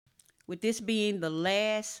with this being the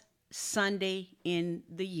last Sunday in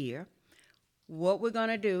the year, what we're going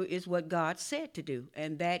to do is what God said to do,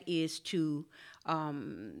 and that is to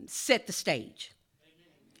set the stage.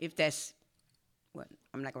 If that's what,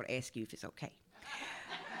 I'm not going to ask you if it's okay.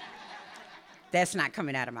 That's not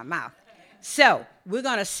coming out of my mouth. So we're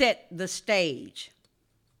going to set the stage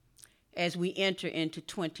as we enter into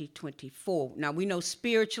 2024. Now, we know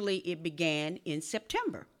spiritually it began in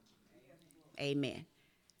September. Amen.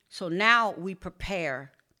 So now we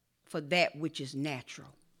prepare for that which is natural.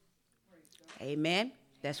 Amen.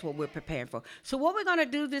 That's what we're preparing for. So what we're going to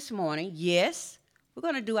do this morning, yes, we're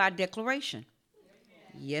going to do our declaration.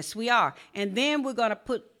 Yes, we are. And then we're going to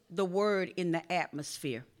put the word in the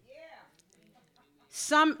atmosphere.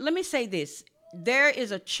 Let me say this. There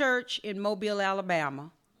is a church in Mobile,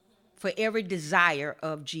 Alabama, for every desire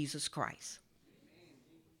of Jesus Christ.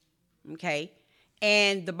 Okay?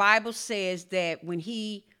 And the Bible says that when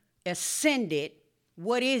he ascended,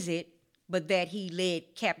 what is it but that he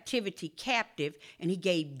led captivity captive and he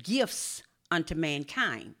gave gifts unto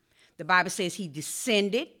mankind? The Bible says he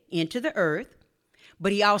descended into the earth,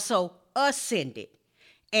 but he also ascended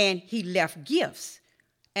and he left gifts.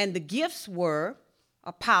 And the gifts were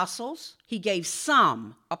apostles. He gave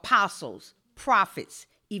some apostles, prophets,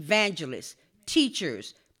 evangelists,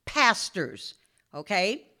 teachers, pastors.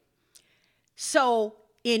 Okay? So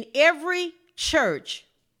in every church,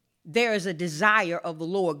 there is a desire of the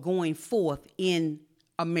Lord going forth in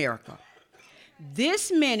America.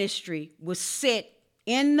 This ministry was set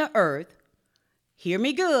in the earth, hear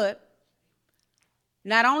me good,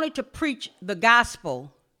 not only to preach the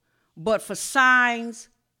gospel, but for signs,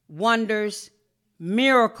 wonders,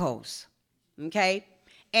 miracles, okay?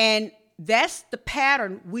 And that's the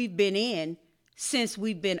pattern we've been in since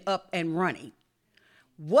we've been up and running.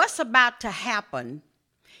 What's about to happen,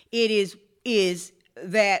 it is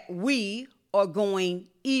that we are going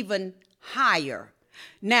even higher.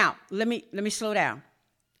 Now, let me slow down.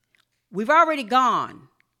 We've already gone,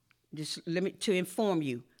 to inform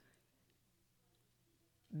you.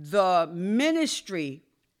 The ministry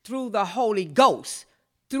through the Holy Ghost,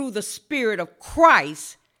 through the Spirit of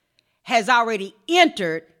Christ, has already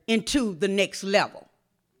entered into the next level.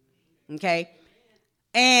 Okay?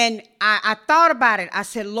 And I thought about it. I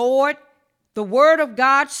said, Lord, the word of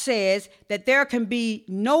God says that there can be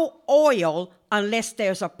no oil unless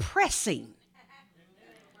there's a pressing.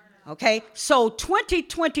 Okay? So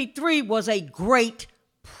 2023 was a great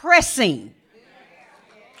pressing.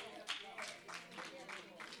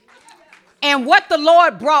 And what the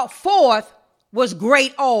Lord brought forth was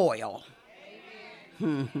great oil.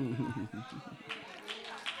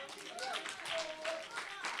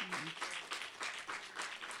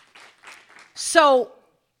 So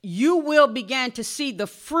you will begin to see the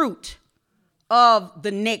fruit of the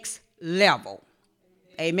next level.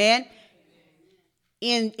 Amen.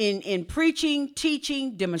 In preaching,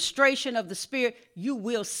 teaching, demonstration of the Spirit, you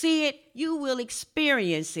will see it, you will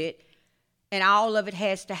experience it, and all of it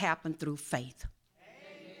has to happen through faith.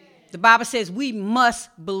 The Bible says we must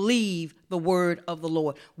believe the word of the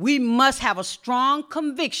Lord. We must have a strong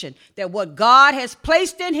conviction that what God has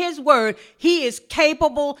placed in his word, he is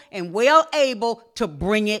capable and well able to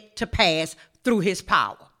bring it to pass through his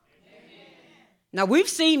power. Amen. Now, we've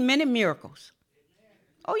seen many miracles.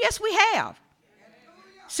 Oh, yes, we have.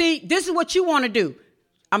 See, this is what you want to do.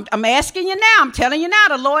 I'm asking you now. I'm telling you now.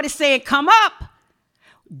 The Lord is saying, come up.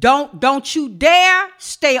 Don't you dare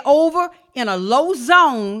stay over in a low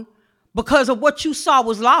zone because of what you saw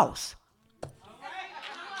was lost.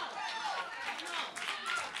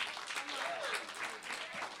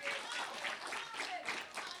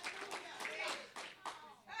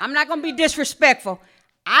 I'm not going to be disrespectful.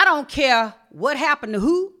 I don't care what happened to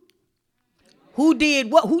who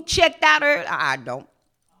did what, who checked out early. I don't.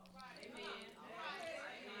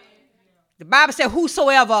 The Bible said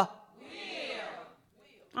whosoever.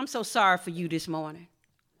 I'm so sorry for you this morning.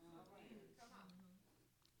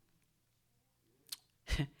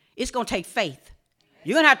 It's going to take faith.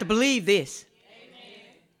 You're going to have to believe this. Amen.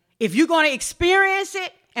 If you're going to experience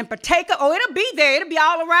it and partake of, it'll be there. It'll be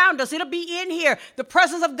all around us. It'll be in here. The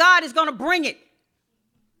presence of God is going to bring it.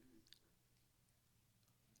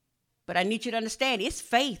 But I need you to understand, it's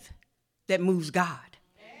faith that moves God.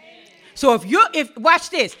 Amen. So watch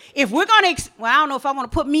this. If we're going to, I don't know if I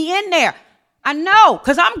want to put me in there. I know,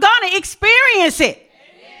 because I'm going to experience it.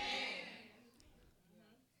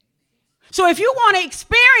 So if you want to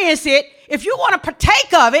experience it, if you want to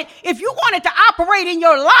partake of it, if you want it to operate in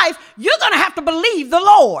your life, you're going to have to believe the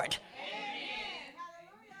Lord.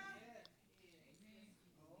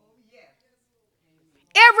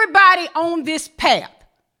 Everybody on this path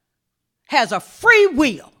has a free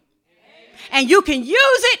will. And you can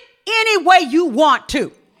use it any way you want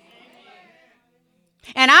to.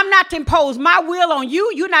 And I'm not to impose my will on you.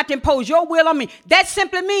 You're not to impose your will on me. That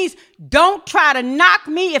simply means don't try to knock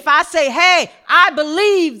me if I say, hey, I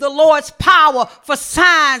believe the Lord's power for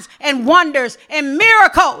signs and wonders and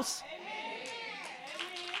miracles.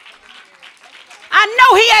 I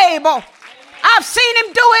know He's able. I've seen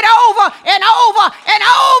Him do it over and over and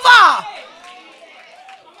over.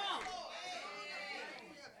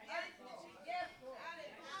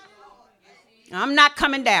 I'm not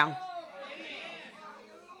coming down.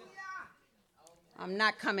 I'm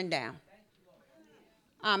not coming down.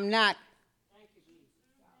 I'm not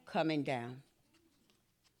coming down.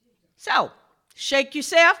 So, shake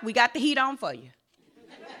yourself. We got the heat on for you.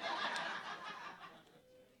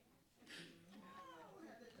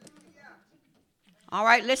 All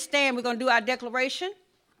right, let's stand. We're going to do our declaration.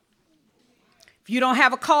 If you don't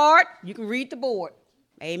have a card, you can read the board.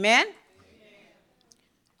 Amen.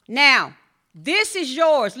 Now, this is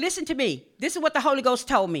yours. Listen to me. This is what the Holy Ghost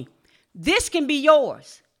told me. This can be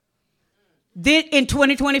yours in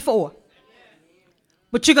 2024.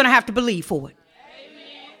 But you're going to have to believe for it.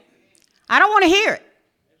 I don't want to hear it.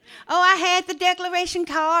 Oh, I had the declaration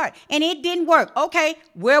card and it didn't work. Okay,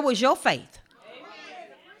 where was your faith?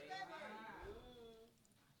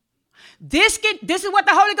 This is what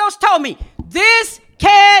the Holy Ghost told me. This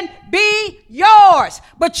can be yours,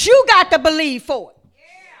 but you got to believe for it.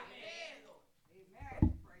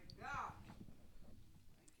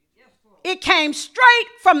 It came straight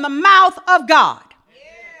from the mouth of God.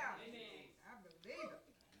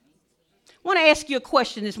 I want to ask you a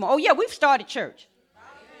question this morning. Oh, yeah, we've started church.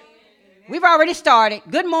 We've already started.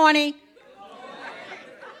 Good morning.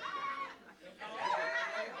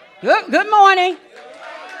 Good morning.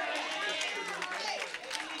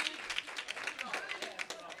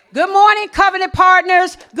 Good morning, covenant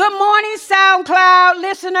partners. Good morning, SoundCloud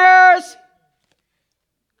listeners.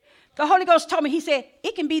 The Holy Ghost told me, he said,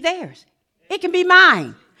 it can be theirs. It can be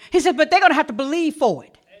mine. He said, but they're going to have to believe for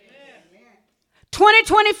it. Amen.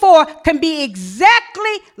 2024 can be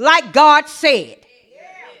exactly like God said.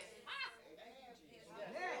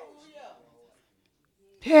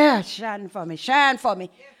 Yeah, shine for me, shine for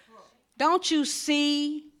me. Don't you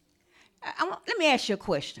see? Let me ask you a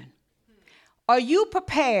question. Are you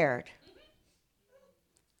prepared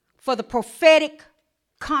for the prophetic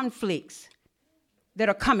conflicts that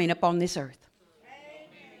are coming up on this earth?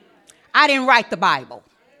 I didn't write the Bible.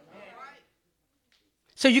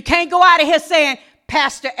 So you can't go out of here saying,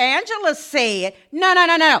 Pastor Angela said,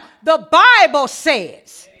 no. The Bible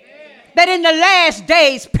says that in the last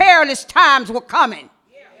days, perilous times were coming.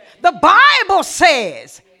 The Bible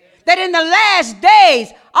says that in the last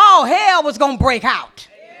days, all hell was going to break out.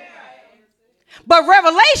 But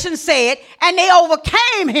Revelation said, and they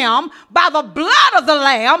overcame him by the blood of the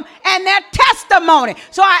Lamb and their testimony.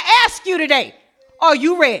 So I ask you today, are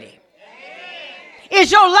you ready? Is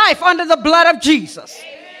your life under the blood of Jesus?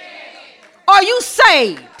 Are you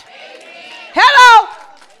saved? Hello?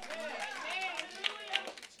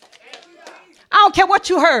 I don't care what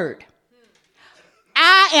you heard.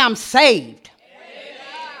 I am saved.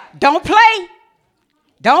 Don't play.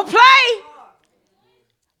 Don't play.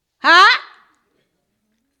 Huh?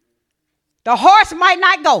 The horse might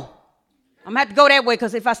not go. I'm going to have to go that way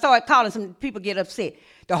because if I start calling, some people get upset.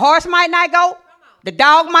 The horse might not go. The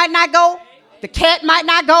dog might not go. The cat might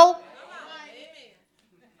not go.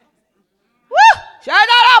 Woo!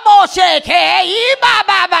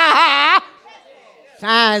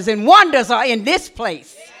 Signs and wonders are in this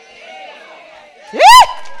place.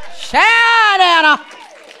 Shout Anna.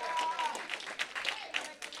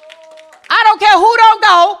 I don't care who don't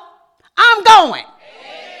go. I'm going.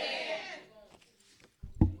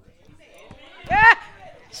 Yeah.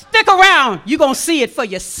 Stick around. You're going to see it for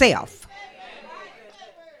yourself.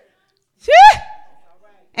 Yeah.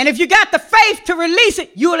 And if you got the faith to release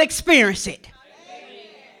it, you'll experience it.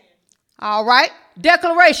 All right.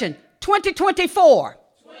 Declaration 2024.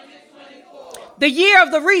 The year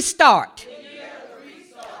of the restart.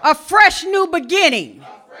 A fresh new beginning.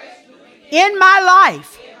 In my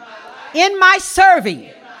life. In my serving.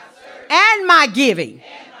 And my giving.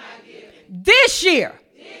 This year,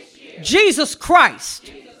 Jesus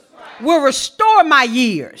Christ will restore my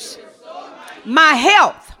years, my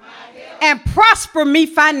health, and prosper me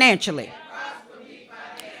financially.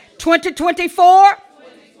 2024,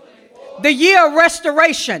 the year of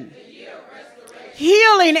restoration,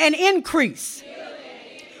 healing and increase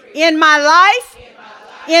in my life,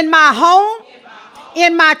 in my home,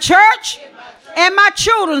 in my church, and my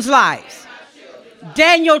children's lives.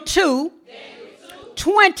 Daniel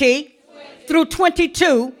 2:20 through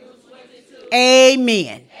 22.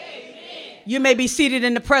 Amen. You may be seated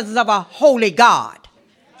in the presence of a holy God.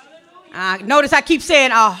 Notice I keep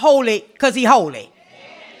saying a holy because he's holy.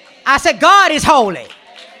 I said God is holy.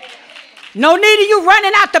 No need of you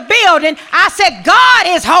running out the building. I said God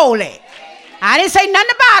is holy. I didn't say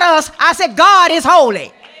nothing about us. I said God is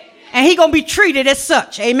holy. And he's going to be treated as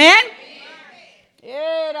such. Amen?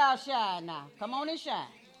 Yeah, thou shine now. Come on and shine.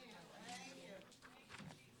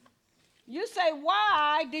 You say,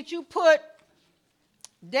 why did you put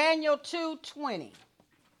Daniel 2:20?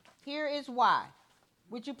 Here is why.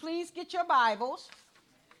 Would you please get your Bibles?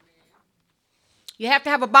 You have to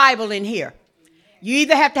have a Bible in here. You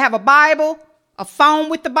either have to have a Bible, a phone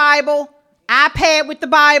with the Bible, iPad with the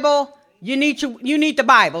Bible. You need the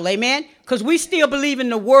Bible, amen? Because we still believe in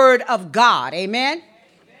the Word of God, amen?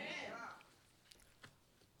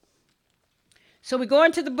 So we go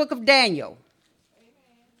into the book of Daniel.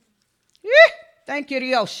 Thank you,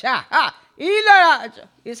 Dios.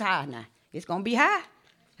 It's high now. It's going to be high.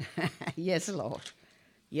 Yes, Lord.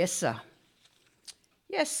 Yes, sir.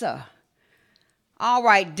 Yes, sir. All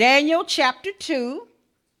right, Daniel chapter 2.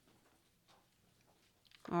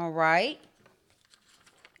 All right.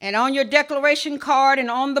 And on your declaration card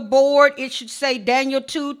and on the board, it should say Daniel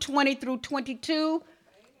 2:20 through 22.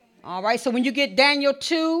 All right, so when you get Daniel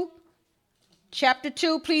 2, chapter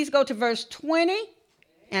 2, please go to verse 20.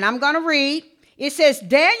 And I'm going to read. It says,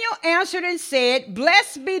 Daniel answered and said,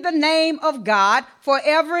 blessed be the name of God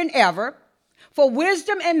forever and ever, for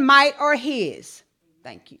wisdom and might are his.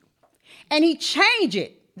 Thank you. And he changed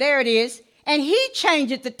it. There it is. And he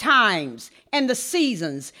changed the times and the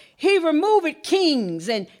seasons. He removed kings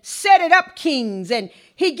and set it up kings. And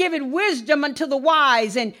he giveth wisdom unto the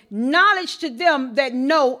wise and knowledge to them that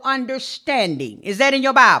know understanding. Is that in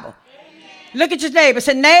your Bible? Amen. Look at your neighbor.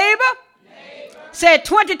 Say, neighbor. Said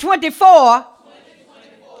 2024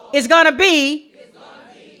 is going to be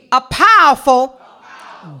a powerful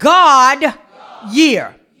God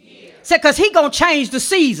year. Say, because he's going to change the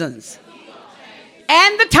seasons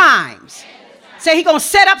and the times. Say, he's going to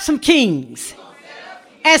set up some kings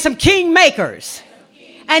and some king makers.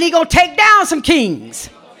 And he's going to take down some kings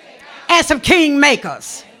and some king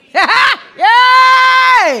makers.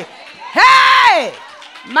 Yay! Hey!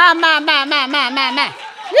 My.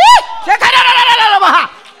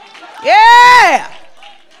 Yeah.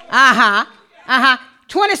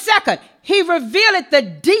 22nd. He revealeth the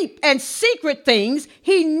deep and secret things.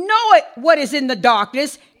 He knoweth what is in the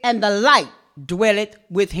darkness, and the light dwelleth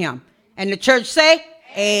with him. And the church say,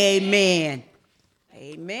 amen.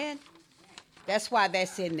 Amen. That's why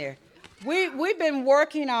that's in there. We've been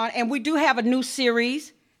working on, and we do have a new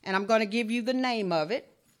series, and I'm going to give you the name of it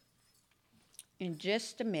in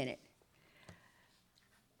just a minute.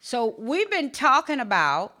 So we've been talking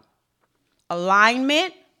about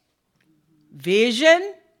alignment,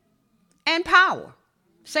 vision, and power.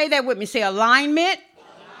 Say that with me. Say alignment,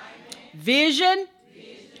 vision,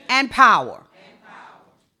 and power.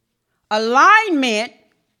 Alignment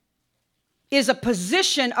is a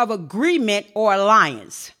position of agreement or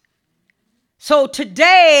alliance. So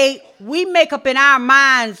today we make up in our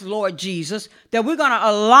minds, Lord Jesus, that we're going to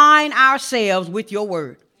align ourselves with your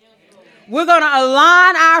word. We're going to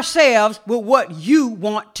align ourselves with what you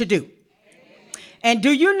want to do. And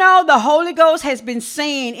do you know the Holy Ghost has been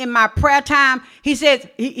saying in my prayer time, he says,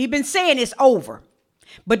 he's been saying it's over.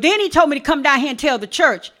 But then he told me to come down here and tell the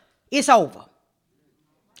church, it's over.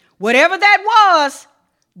 Whatever that was,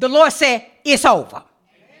 the Lord said, it's over.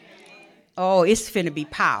 Oh, it's finna be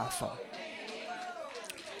powerful.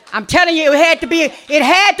 I'm telling you, it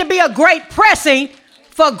had to be a great pressing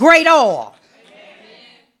for great oil.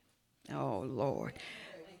 Oh, Lord.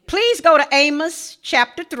 Please go to Amos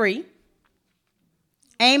chapter 3.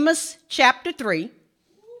 Amos chapter 3,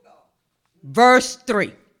 verse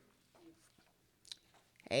 3.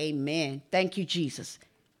 Amen. Thank you, Jesus.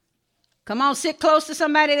 Come on, sit close to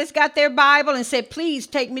somebody that's got their Bible and say, please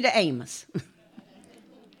take me to Amos.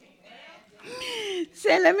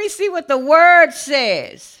 Say, let me see what the word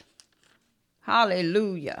says.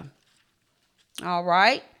 Hallelujah. All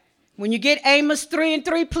right. When you get Amos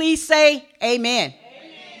 3:3, please say amen. Amen.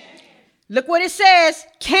 Look what it says.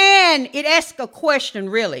 It asks a question,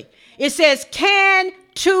 really. It says, can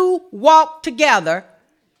two walk together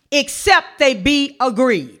except they be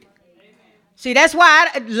agreed? See, that's why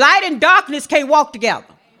light and darkness can't walk together.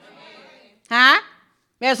 Huh?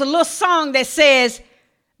 There's a little song that says,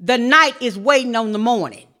 the night is waiting on the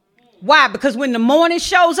morning. Why? Because when the morning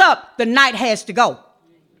shows up, the night has to go.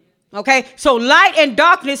 Okay? So light and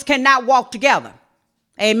darkness cannot walk together.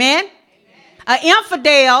 Amen? An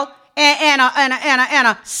infidel and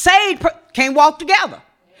a saved can't walk together.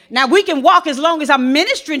 Now, we can walk as long as I'm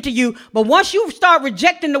ministering to you, but once you start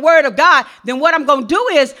rejecting the word of God, then what I'm going to do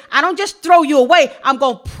is I don't just throw you away. I'm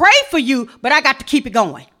going to pray for you, but I got to keep it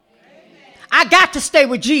going. I got to stay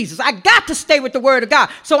with Jesus. I got to stay with the word of God.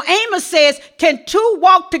 So Amos says, can two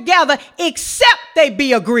walk together except they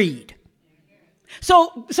be agreed?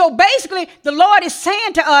 So basically, the Lord is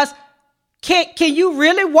saying to us, can you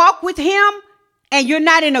really walk with him and you're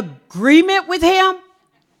not in agreement with him?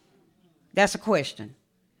 That's a question.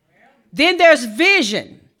 Then there's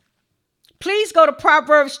vision. Please go to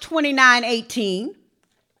Proverbs 29:18.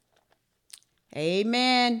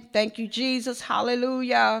 Amen. Thank you, Jesus.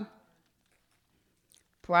 Hallelujah.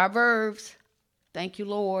 Proverbs. Thank you,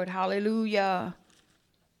 Lord. Hallelujah.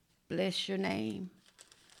 Bless your name.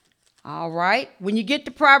 All right. When you get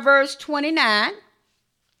to Proverbs 29.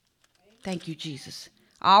 Thank you, Jesus.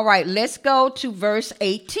 All right. Let's go to verse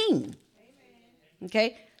 18.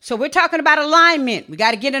 Okay. So we're talking about alignment. We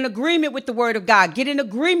got to get in agreement with the word of God. Get in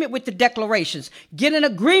agreement with the declarations. Get in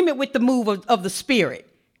agreement with the move of the Spirit.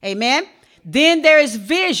 Amen. Then there is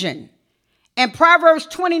vision. And Proverbs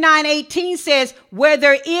 29:18 says, where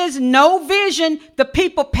there is no vision, the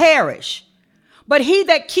people perish. But he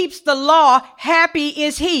that keeps the law, happy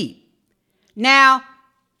is he. Now,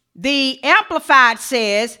 the Amplified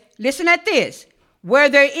says, listen at this. Where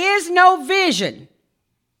there is no vision,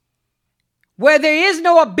 where there is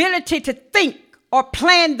no ability to think or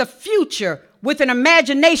plan the future with an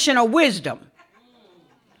imagination or wisdom,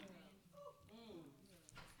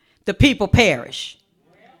 the people perish.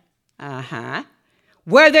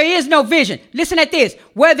 Where there is no vision, listen at this,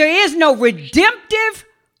 where there is no redemptive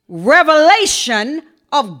revelation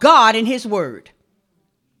of God in his word.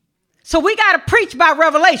 So we got to preach by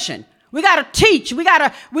revelation. We got to teach. We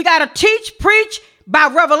got to teach, preach by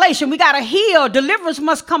revelation. We got to heal. Deliverance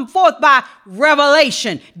must come forth by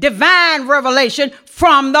revelation, divine revelation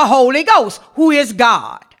from the Holy Ghost, who is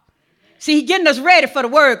God. See, he's getting us ready for the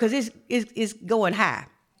word because it's going high.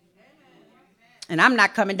 And I'm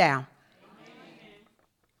not coming down.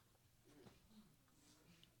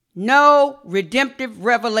 No redemptive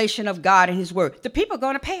revelation of God in his word. The people are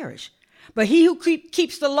going to perish. But he who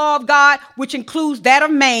keeps the law of God, which includes that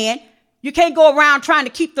of man, you can't go around trying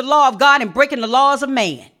to keep the law of God and breaking the laws of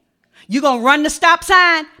man. You're going to run the stop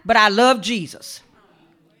sign, but I love Jesus.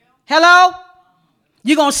 Hello?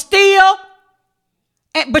 You're going to steal,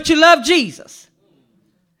 but you love Jesus.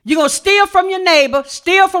 You're going to steal from your neighbor,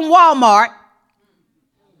 steal from Walmart.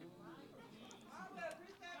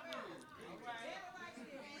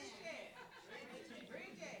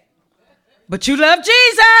 But you love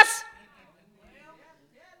Jesus.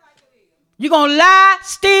 You're going to lie,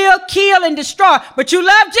 steal, kill, and destroy. But you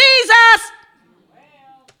love Jesus.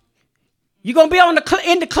 You're going to be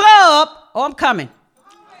in the club. Oh, I'm coming.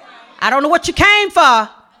 I don't know what you came for.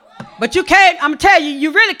 But you came, I'm going to tell you,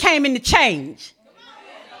 you really came in to change.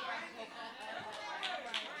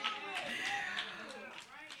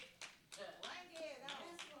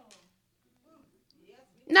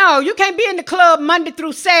 No, you can't be in the club Monday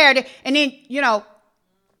through Saturday and then,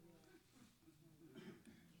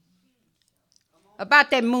 about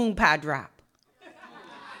that moon pie drop.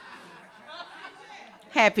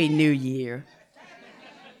 Happy New Year.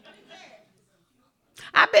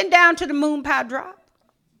 I've been down to the moon pie drop.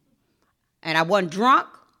 And I wasn't drunk.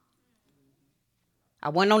 I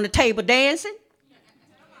wasn't on the table dancing.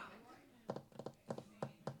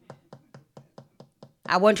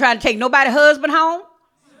 I wasn't trying to take nobody's husband home.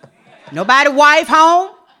 Nobody's wife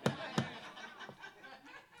home.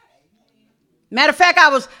 Matter of fact,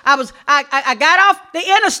 I got off the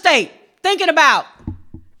interstate thinking about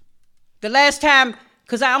the last time,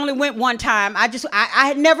 because I only went one time. I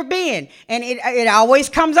had never been, and it always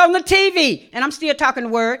comes on the TV, and I'm still talking the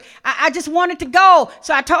word. I just wanted to go,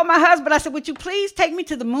 so I told my husband, I said, would you please take me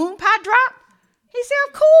to the moon pie drop? He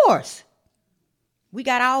said, of course. We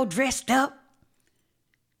got all dressed up,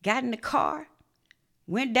 got in the car,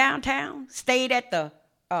 went downtown, stayed at the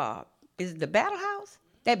Battle House?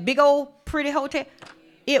 That big old pretty hotel.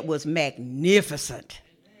 It was magnificent.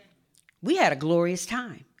 We had a glorious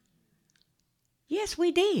time. Yes,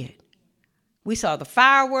 we did. We saw the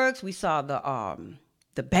fireworks. We saw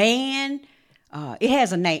the band. It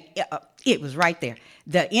has a name. It was right there.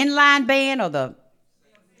 The inline band or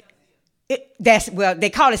they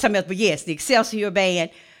call it something else, but yes, the Excelsior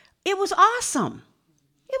band. It was awesome.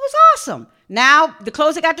 It was awesome. Now, the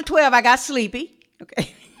closer got to 12, I got sleepy.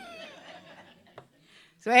 Okay.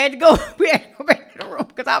 So we had to go back to the room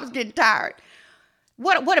because I was getting tired.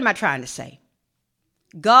 What am I trying to say?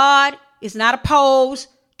 God is not opposed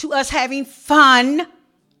to us having fun.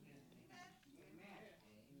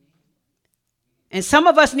 And some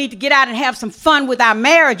of us need to get out and have some fun with our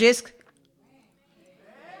marriages.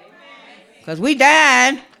 Because we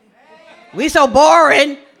dying. We so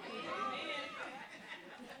boring.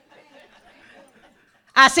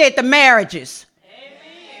 I said the marriages.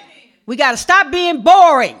 We got to stop being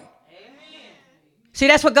boring. See,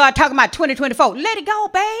 that's what God talking about 2024. Let it go,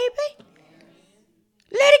 baby.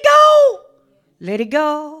 Let it go. Let it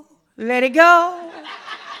go. Let it go.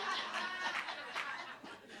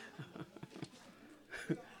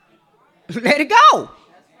 Let it go.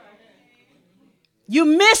 You're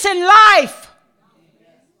missing life.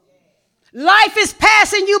 Life is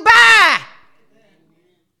passing you by.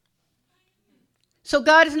 So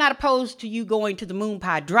God is not opposed to you going to the moon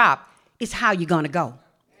pie drop. It's how you're going to go.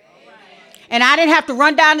 And I didn't have to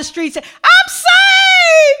run down the street and say, I'm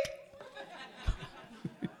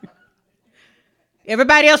saved.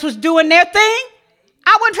 Everybody else was doing their thing.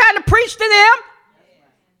 I wasn't trying to preach to them.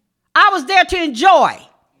 I was there to enjoy.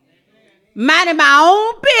 Minding my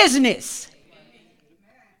own business.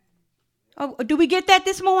 Oh, do we get that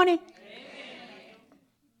this morning?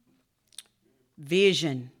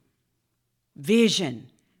 Vision. Vision.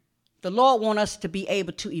 The Lord wants us to be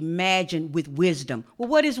able to imagine with wisdom. Well,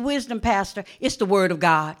 what is wisdom, Pastor? It's the word of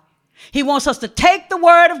God. He wants us to take the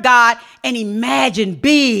word of God and imagine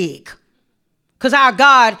big. Because our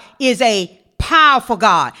God is a powerful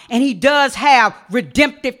God. And he does have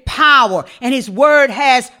redemptive power. And his word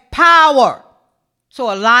has power.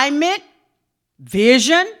 So alignment,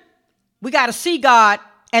 vision, we got to see God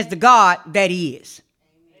as the God that he is.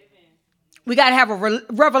 We got to have a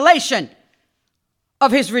revelation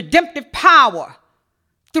of his redemptive power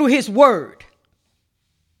through his word.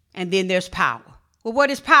 And then there's power. Well, what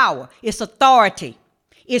is power? It's authority.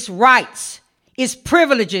 It's rights. It's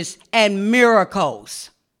privileges and miracles.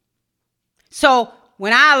 So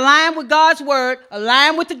when I align with God's word,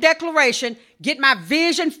 align with the declaration, get my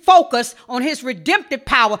vision focused on his redemptive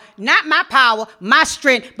power, not my power, my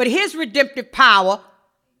strength, but his redemptive power,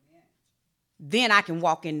 then I can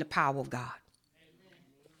walk in the power of God.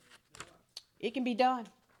 It can be done.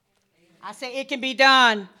 I say it can be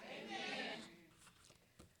done. Amen.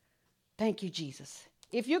 Thank you, Jesus.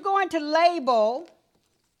 If you're going to label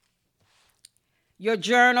your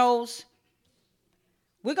journals,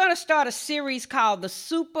 we're going to start a series called The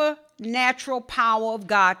Supernatural Power of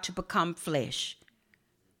God to Become Flesh.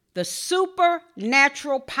 The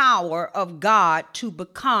supernatural power of God to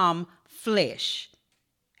become flesh.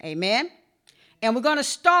 Amen. And we're going to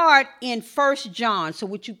start in 1 John. So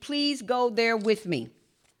would you please go there with me?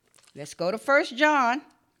 Let's go to 1 John.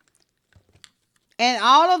 And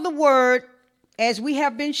all of the word, as we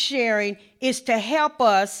have been sharing, is to help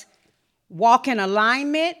us walk in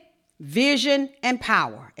alignment, vision, and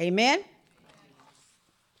power. Amen?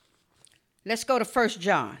 Let's go to 1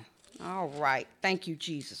 John. All right. Thank you,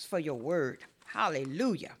 Jesus, for your word.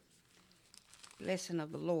 Hallelujah. Blessing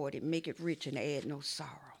of the Lord, it make it rich and add no sorrow.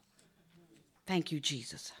 Thank you,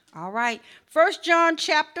 Jesus. All right. 1 John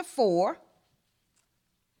chapter 4.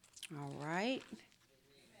 All right.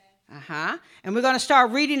 And we're going to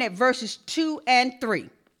start reading at verses 2 and 3.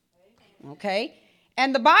 Okay.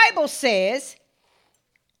 And the Bible says,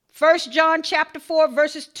 1 John chapter 4,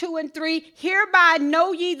 verses 2 and 3, hereby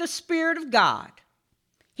know ye the Spirit of God.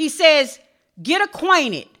 He says, get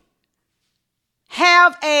acquainted.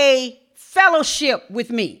 Have a fellowship with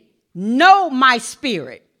me. Know my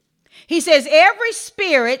spirit. He says, every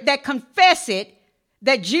spirit that confesseth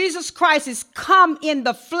that Jesus Christ is come in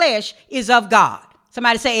the flesh is of God.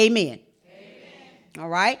 Somebody say amen. Amen. All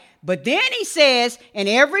right. But then he says, and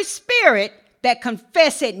every spirit that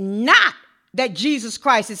confesseth not that Jesus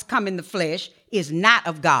Christ is come in the flesh is not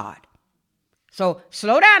of God. So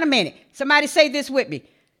slow down a minute. Somebody say this with me.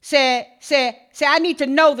 Say, I need to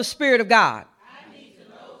know the Spirit of God. I need to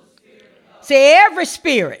know the Spirit of God. Say every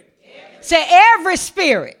spirit. Say every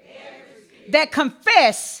spirit that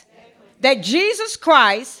confess that Jesus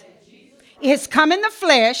Christ is come in the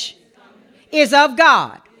flesh is of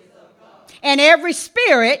God. And every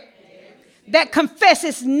spirit that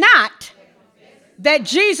confesses not that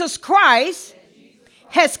Jesus Christ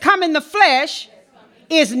has come in the flesh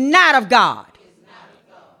is not of God.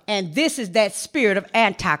 And this is that spirit of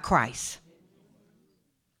Antichrist.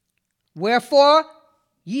 Wherefore,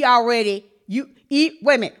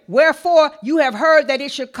 wherefore you have heard that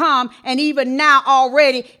it should come, and even now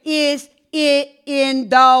already is it in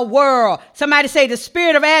the world. Somebody say the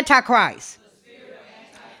spirit of Antichrist.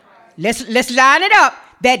 Let's line it up.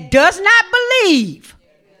 That does not believe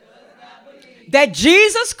that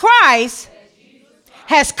Jesus Christ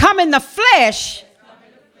has come in the flesh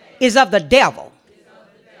is of the devil.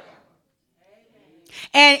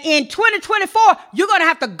 And in 2024, you're going to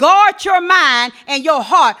have to guard your mind and your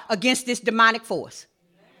heart against this demonic force.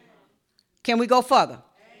 Can we go further?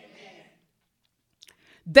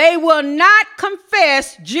 They will not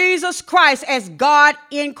confess Jesus Christ as God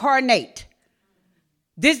incarnate.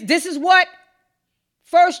 This is what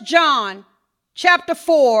 1 John chapter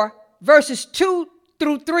 4, verses 2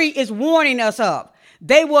 through 3 is warning us of.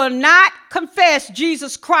 They will not confess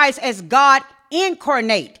Jesus Christ as God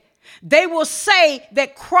incarnate. They will say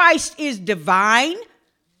that Christ is divine,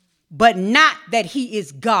 but not that he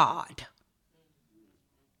is God.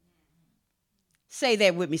 Say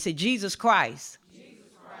that with me. Say, Jesus Christ,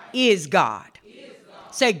 is God.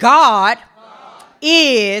 Say, God,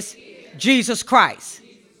 is Jesus Christ.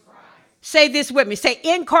 Say this with me. Say,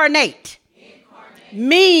 incarnate,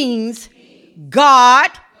 means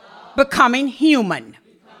God becoming human.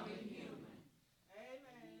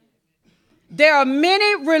 There are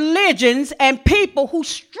many religions and people who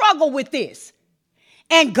struggle with this.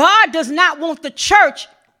 And God does not want the church,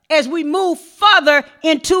 as we move further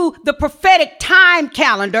into the prophetic time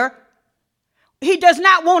calendar, he does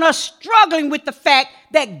not want us struggling with the fact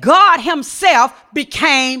that God himself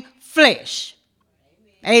became flesh.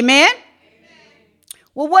 Amen?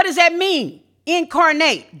 Well, what does that mean?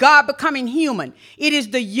 Incarnate, God becoming human. It is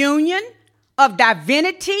the union of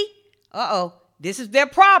divinity. This is their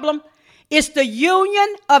problem. It's the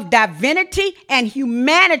union of divinity and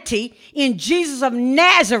humanity in Jesus of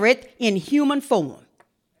Nazareth in human form.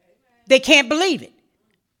 They can't believe it.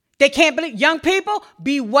 They can't believe. Young people,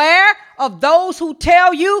 beware of those who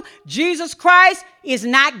tell you Jesus Christ is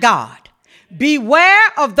not God.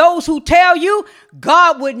 Beware of those who tell you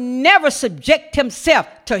God would never subject himself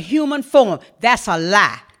to human form. That's a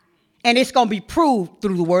lie. And it's going to be proved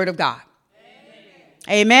through the word of God.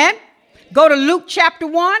 Amen. Go to Luke chapter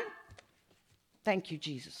 1. Thank you,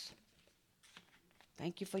 Jesus.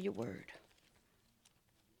 Thank you for your word.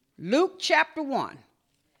 Luke chapter 1.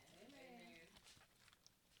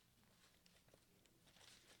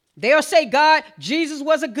 They'll say, God, Jesus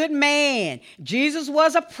was a good man. Jesus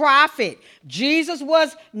was a prophet. Jesus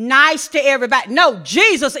was nice to everybody. No,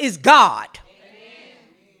 Jesus is God. Amen.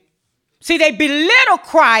 See, they belittle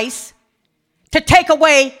Christ to take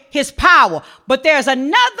away his power. But there's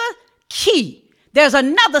another key. There's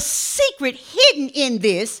another secret hidden in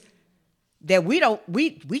this that we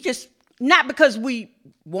just, not because we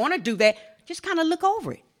want to do that, just kind of look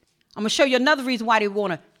over it. I'm going to show you another reason why they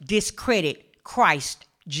want to discredit Christ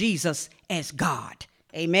Jesus as God.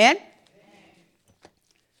 Amen?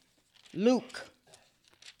 Luke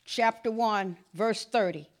chapter 1, verse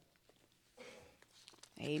 30.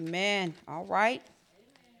 Amen. All right.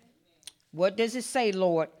 What does it say,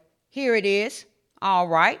 Lord? Here it is. All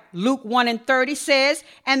right. Luke 1 and 30 says,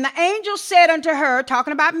 and the angel said unto her,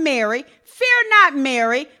 talking about Mary, fear not,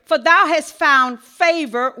 Mary, for thou hast found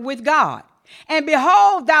favor with God. And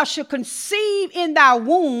behold, thou shalt conceive in thy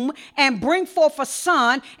womb and bring forth a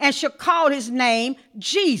son, and shall call his name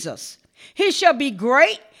Jesus. He shall be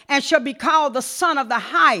great and shall be called the Son of the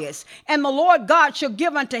Highest. And the Lord God shall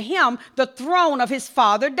give unto him the throne of his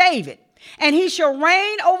father David. And he shall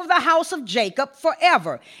reign over the house of Jacob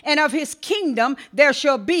forever. And of his kingdom there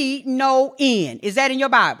shall be no end. Is that in your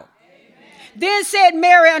Bible? Amen. Then said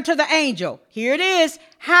Mary unto the angel, here it is,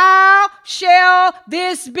 how shall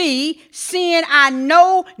this be, seeing I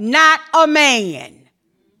know not a man?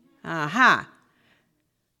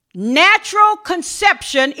 Natural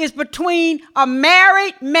conception is between a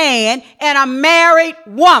married man and a married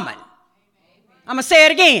woman. I'm going to say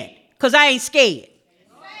it again because I ain't scared.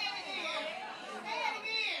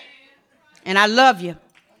 And I love you.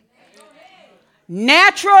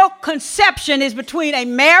 Natural conception is between a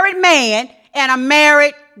married man and a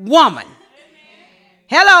married woman.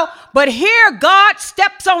 Hello. But here God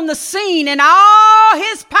steps on the scene in all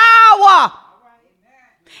his power.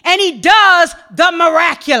 And he does the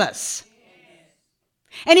miraculous.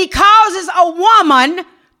 And he causes a woman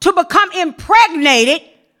to become impregnated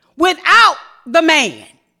without the man.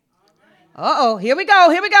 Here we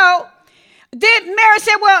go. Then Mary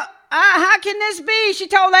said, well, how can this be? She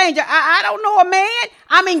told the angel, I don't know a man.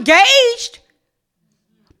 I'm engaged.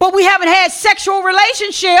 But we haven't had sexual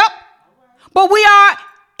relationship. But we are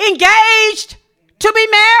engaged to be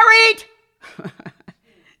married.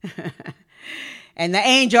 And the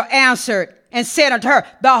angel answered and said unto her,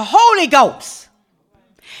 the Holy Ghost.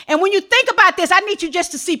 And when you think about this, I need you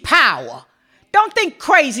just to see power. Don't think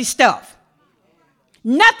crazy stuff.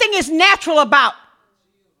 Nothing is natural about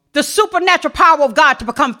the supernatural power of God to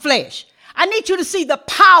become flesh. I need you to see the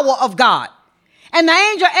power of God. And the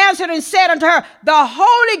angel answered and said unto her, the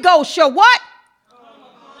Holy Ghost shall what?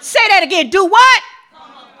 Say that again. Do what?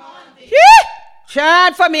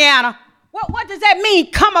 Shine for me, Anna. What does that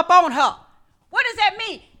mean, come up on her? What does that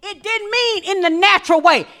mean? It didn't mean in the natural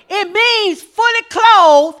way. It means fully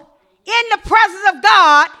clothed in the presence of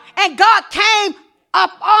God, and God came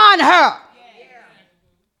up on her.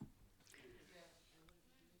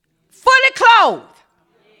 Fully clothed.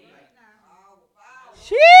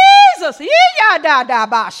 Jesus.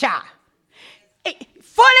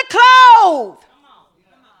 Fully clothed.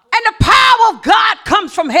 And the power of God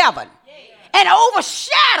comes from heaven and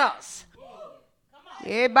overshadows.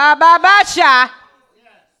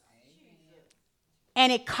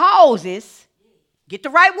 And it causes, get the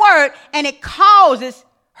right word, and it causes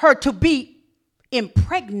her to be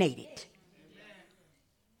impregnated.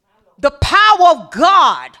 The power of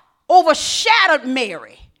God overshadowed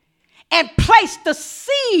Mary and placed the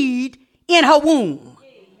seed in her womb.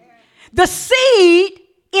 The seed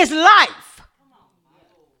is life.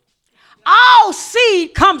 All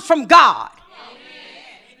seed comes from God.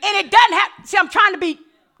 And it doesn't have, see, I'm trying to be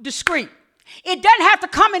discreet. It doesn't have to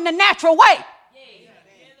come in the natural way.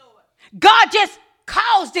 God just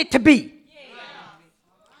caused it to be.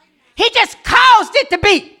 He just caused it to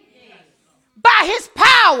be. By his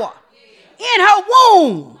power in her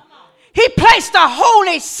womb, he placed a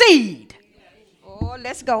holy seed. Oh,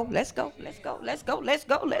 let's go.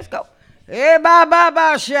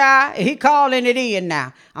 He calling it in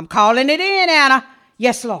now. I'm calling it in, Anna.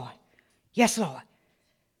 Yes, Lord.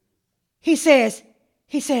 He says,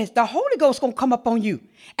 the Holy Ghost going to come up on you,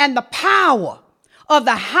 and the power of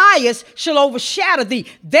the highest shall overshadow thee.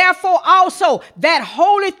 Therefore also that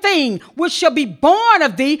holy thing which shall be born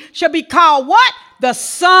of thee shall be called what? The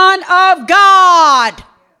Son of God.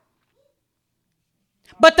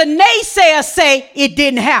 But the naysayers say it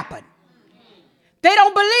didn't happen. They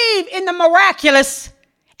don't believe in the miraculous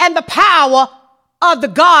and the power of the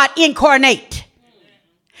God incarnate.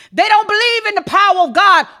 They don't believe in the power of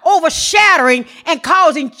God overshadowing and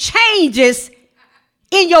causing changes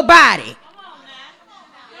in your body.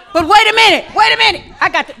 But wait a minute. I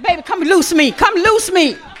got the baby. Come loose me.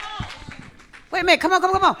 Wait a minute. Come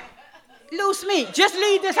on. Loose me. Just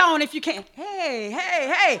leave this on if you can.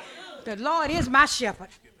 Hey. The Lord is my shepherd.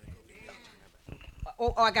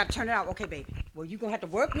 Oh, I got to turn it out. Okay, baby. Well, you're going to have to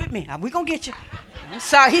work with me. We're going to get you. I'm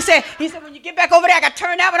sorry. He said, when you get back over there, I got to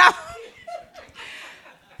turn that one off.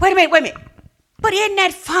 Wait a minute. But isn't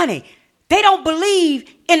that funny? They don't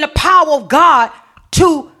believe in the power of God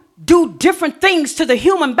to do different things to the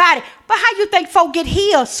human body. But how you think folk get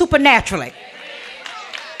healed supernaturally?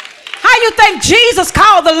 How you think Jesus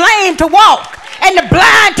called the lame to walk and the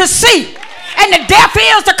blind to see and the deaf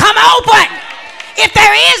ears to come open if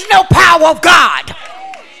there is no power of God?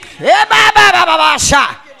 And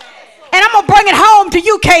I'm going to bring it home to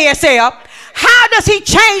you, KSL. How does he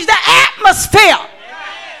change the atmosphere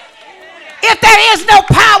if there is no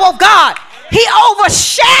power of God? He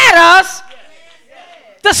overshadows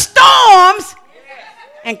the storms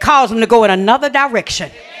and cause them to go in another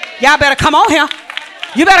direction. Y'all better come on here.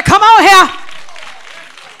 You better come on here.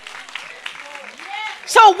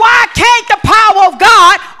 So why can't the power of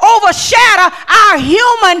God overshadow our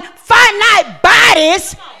human finite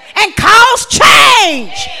bodies and cause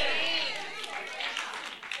change?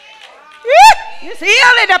 It's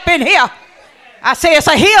healing up in here. I say it's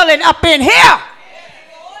a healing up in here.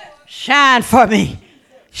 Shine for me.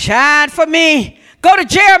 Go to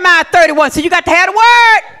Jeremiah 31. So you got to have the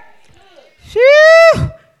word.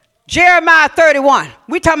 Whew. Jeremiah 31.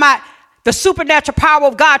 We're talking about the supernatural power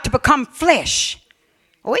of God to become flesh.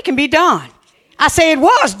 Oh, it can be done. I say it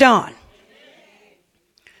was done.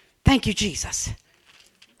 Thank you, Jesus.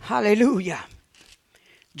 Hallelujah.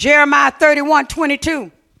 Jeremiah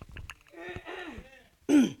 31:22.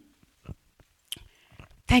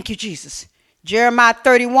 Thank you, Jesus. Jeremiah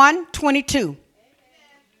 31:22.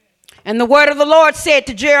 And the word of the Lord said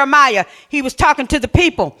to Jeremiah, he was talking to the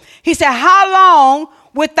people. He said, how long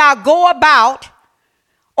wilt thou go about,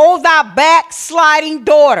 O thou backsliding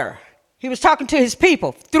daughter? He was talking to his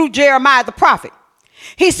people through Jeremiah the prophet.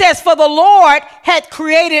 He says, for the Lord had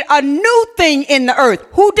created a new thing in the earth.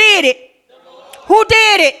 Who did it? Who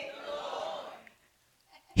did it?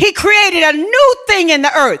 He created a new thing in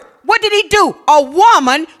the earth. What did he do? A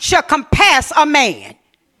woman shall compass a man.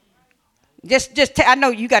 I know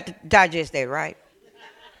you got to digest that, right?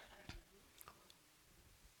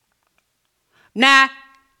 Now,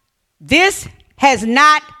 this has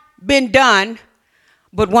not been done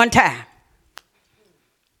but one time.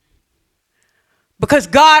 Because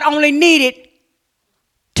God only needed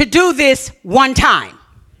to do this one time.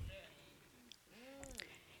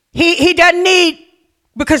 He doesn't need,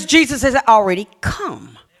 because Jesus has already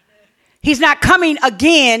come. He's not coming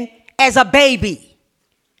again as a baby.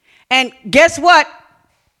 And guess what?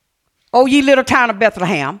 Oh, ye little town of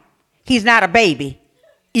Bethlehem, he's not a baby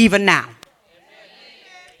even now.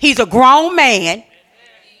 He's a grown man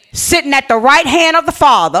sitting at the right hand of the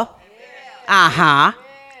Father.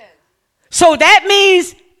 So that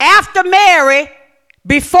means after Mary,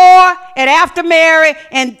 before and after Mary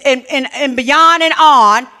and beyond and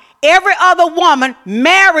on, every other woman,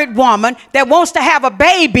 married woman that wants to have a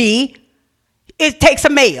baby, it takes a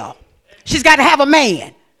male. She's got to have a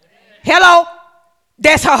man. Hello?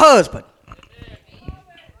 That's her husband.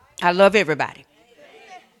 I love everybody.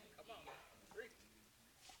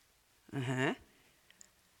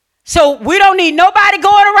 So we don't need nobody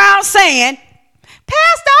going around saying,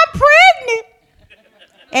 Pastor, I'm pregnant.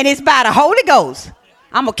 And it's by the Holy Ghost.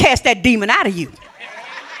 I'm going to cast that demon out of you.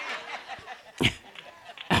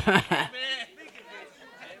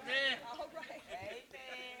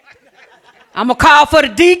 I'm going to call for the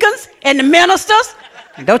deacons and the ministers.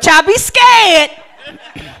 And don't y'all be scared.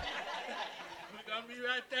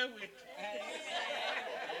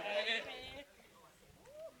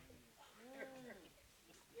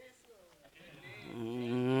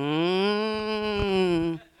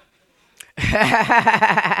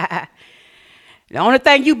 The only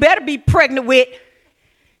thing you better be pregnant with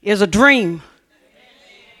is a dream,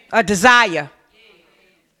 a desire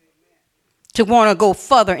to want to go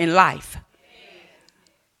further in life.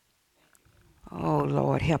 Oh,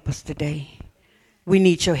 Lord, help us today. We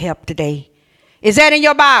need your help today. Is that in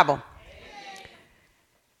your Bible?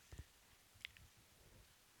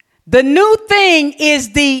 The new thing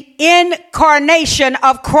is the incarnation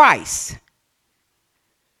of Christ.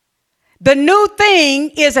 The new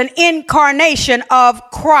thing is an incarnation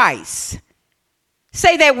of Christ.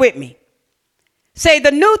 Say that with me. Say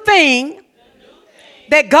the new thing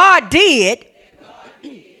that God did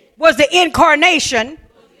was the incarnation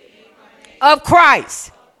of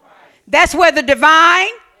Christ. That's where the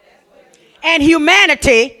divine and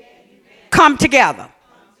humanity come together.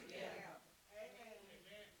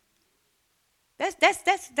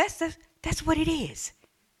 That's what it is.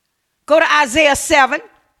 Go to Isaiah 7.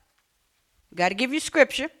 Got to give you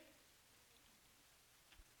scripture.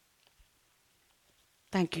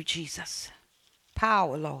 Thank you, Jesus.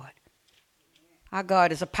 Power, Lord. Our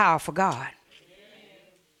God is a powerful God.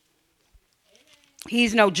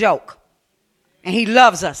 He's no joke. And he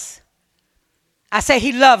loves us. I say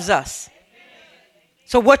he loves us.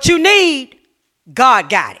 So what you need, God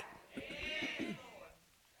got it.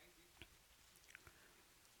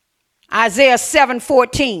 Isaiah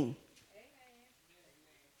 7:14.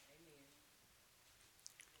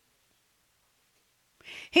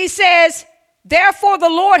 He says, therefore the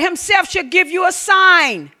Lord himself shall give you a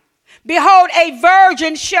sign. Behold, a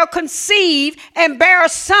virgin shall conceive and bear a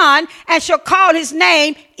son and shall call his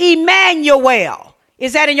name Emmanuel.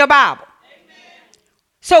 Is that in your Bible? Amen.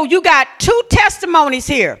 So you got two testimonies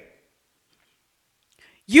here.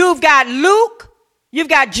 You've got Luke, you've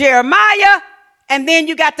got Jeremiah, and then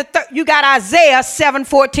you got Isaiah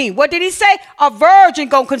 7:14. What did he say? A virgin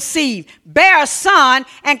gonna conceive, bear a son,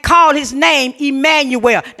 and call his name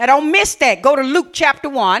Emmanuel. Now don't miss that. Go to Luke chapter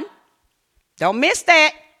 1. Don't miss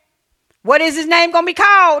that. What is his name gonna be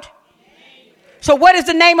called? Emmanuel. So what is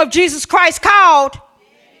the name of Jesus Christ called?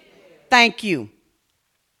 Emmanuel. Thank you.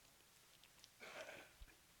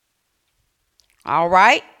 All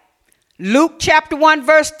right. Luke chapter 1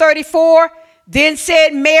 verse 34. Then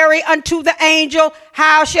said Mary unto the angel,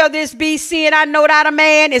 how shall this be, seeing I know not a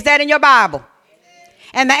man? Is that in your Bible? Amen.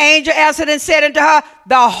 And the angel answered and said unto her,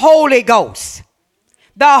 the Holy Ghost.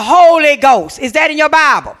 The Holy Ghost. Is that in your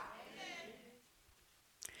Bible? Amen.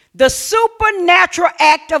 The supernatural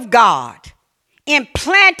act of God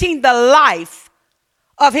implanting the life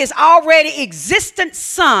of his already existent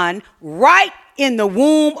son right in the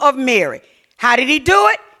womb of Mary. How did he do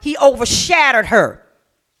it? He overshadowed her.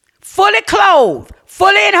 Fully clothed,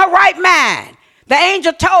 fully in her right mind. The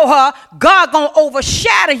angel told her, God gonna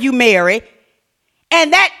overshadow you, Mary.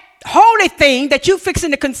 And that holy thing that you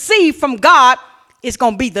fixing to conceive from God is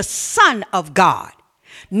gonna be the Son of God.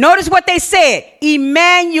 Notice what they said,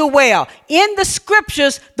 Emmanuel. In the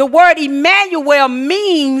scriptures, the word Emmanuel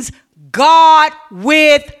means God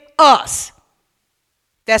with us.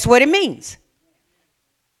 That's what it means.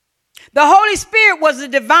 The Holy Spirit was the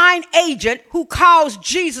divine agent who caused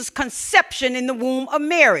Jesus' conception in the womb of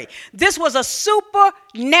Mary. This was a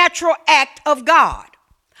supernatural act of God.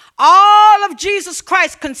 All of Jesus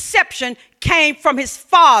Christ's conception came from his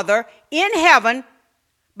Father in heaven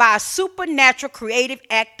by a supernatural creative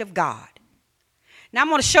act of God. Now I'm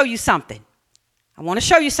going to show you something.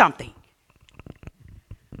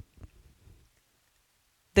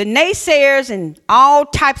 The naysayers and all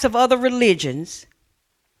types of other religions,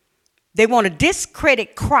 they want to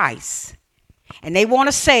discredit Christ, and they want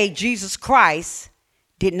to say Jesus Christ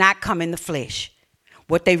did not come in the flesh.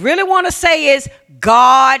 What they really want to say is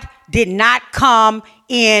God did not come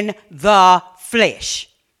in the flesh.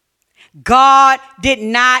 God did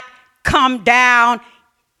not come down,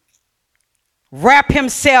 wrap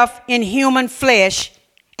himself in human flesh,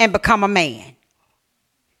 and become a man.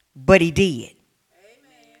 But he did.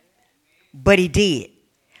 Amen. But he did.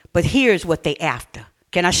 But here's what they after.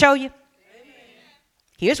 Can I show you? Amen.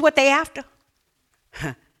 Here's what they after.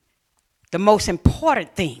 The most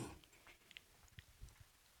important thing.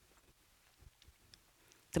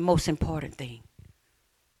 The most important thing.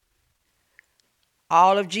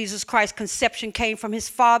 All of Jesus Christ's conception came from his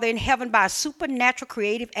Father in heaven by a supernatural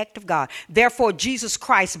creative act of God. Therefore, Jesus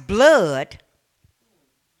Christ's blood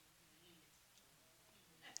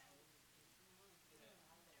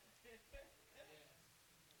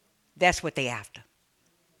that's what they after.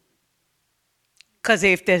 Because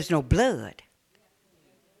if there's no blood,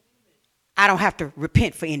 I don't have to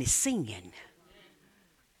repent for any sin.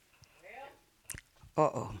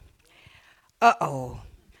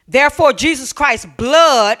 Therefore, Jesus Christ's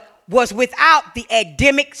blood was without the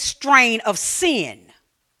Adamic strain of sin.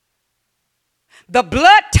 The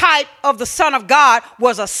blood type of the Son of God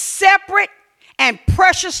was a separate and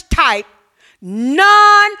precious type.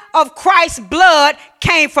 None of Christ's blood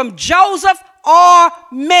came from Joseph or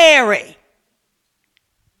Mary.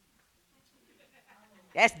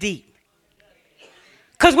 That's deep.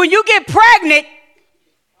 Because when you get pregnant,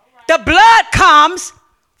 the blood comes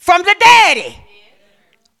from the daddy.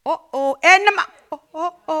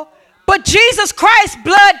 But Jesus Christ's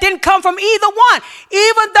blood didn't come from either one.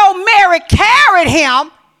 Even though Mary carried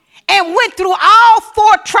him and went through all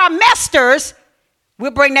 4 trimesters,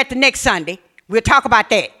 we'll bring that to next Sunday. We'll talk about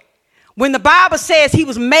that. When the Bible says he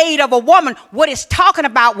was made of a woman, what it's talking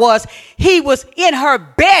about was he was in her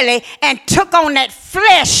belly and took on that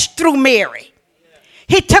flesh through Mary.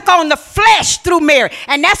 He took on the flesh through Mary.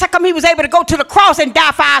 And that's how come he was able to go to the cross and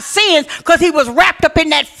die for our sins, because he was wrapped up in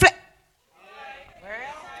that flesh.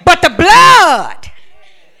 But the blood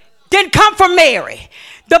didn't come from Mary.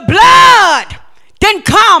 The blood didn't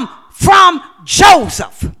come from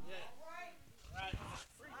Joseph.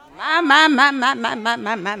 My.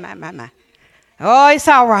 Oh, it's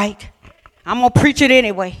all right. I'm going to preach it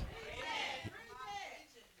anyway.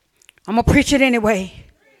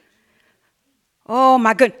 Oh,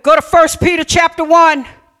 my goodness. Go to 1 Peter chapter 1.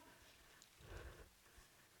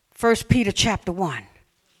 1 Peter chapter 1.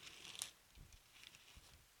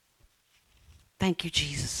 Thank you,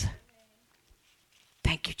 Jesus.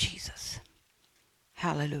 Thank you, Jesus.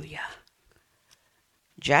 Hallelujah.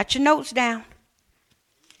 Jot your notes down.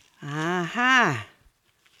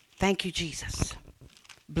 Thank you, Jesus.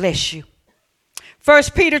 Bless you. 1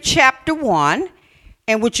 Peter chapter 1.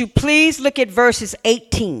 And would you please look at verses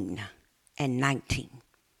 18 and 19.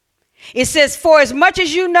 It says, for as much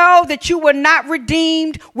as you know that you were not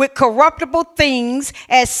redeemed with corruptible things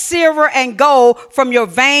as silver and gold from your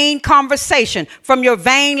vain conversation, from your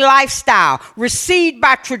vain lifestyle, received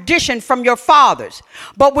by tradition from your fathers,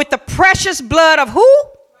 but with the precious blood of who?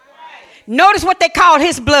 Christ. Notice what they called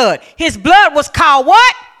his blood. His blood was called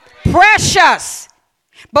what? Precious.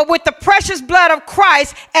 But with the precious blood of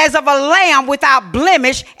Christ, as of a lamb without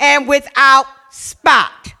blemish and without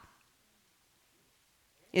spot.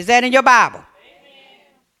 Is that in your Bible? Amen.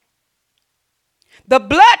 The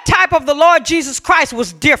blood type of the Lord Jesus Christ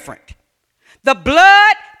was different. The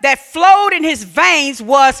blood that flowed in his veins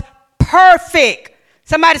was perfect.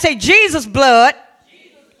 Somebody say Jesus' blood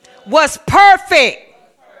was perfect.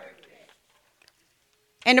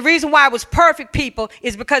 And the reason why it was perfect, people,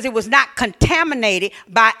 is because it was not contaminated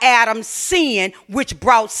by Adam's sin, which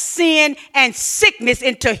brought sin and sickness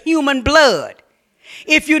into human blood.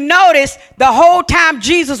 If you notice, the whole time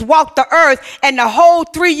Jesus walked the earth and the whole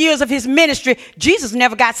 3 years of his ministry, Jesus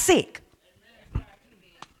never got sick.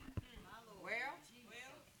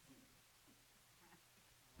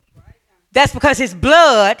 That's because his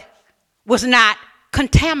blood was not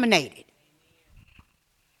contaminated.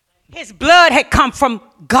 His blood had come from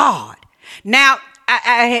God. Now,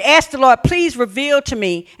 I had asked the Lord, please reveal to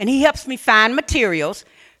me, and he helps me find materials.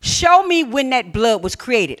 Show me when that blood was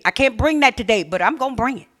created. I can't bring that today, but I'm going to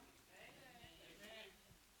bring it.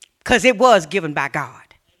 Because it was given by God.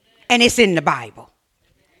 And it's in the Bible.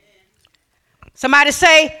 Somebody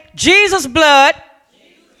say, Jesus' blood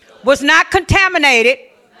was not contaminated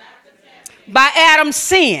by Adam's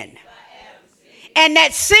sin. And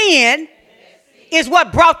that sin is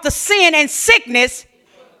what brought the sin and sickness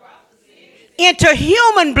into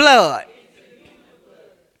human blood.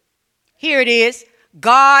 Here it is.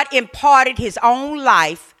 God imparted his own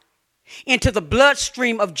life into the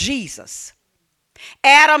bloodstream of Jesus.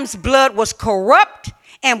 Adam's blood was corrupt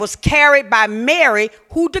and was carried by Mary,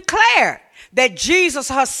 who declared that Jesus,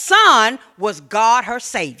 her son, was God, her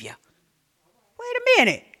Savior. Wait a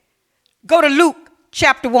minute. Go to Luke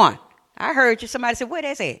chapter 1. I heard you. Somebody said, where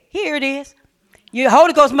that's at? Here it is. The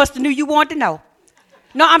Holy Ghost must have knew you wanted to know.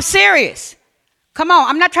 No, I'm serious. Come on.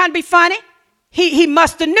 I'm not trying to be funny. He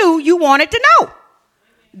must have knew you wanted to know.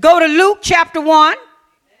 Go to Luke chapter 1.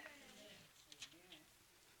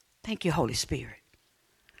 Thank you, Holy Spirit.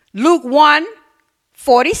 Luke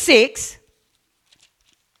 1:46.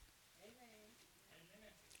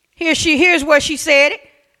 Here's where she said it.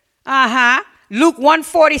 Luke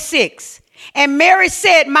 1:46. And Mary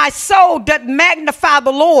said, my soul doth magnify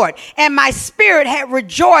the Lord, and my spirit had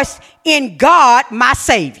rejoiced in God, my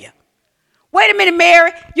Savior. Wait a minute,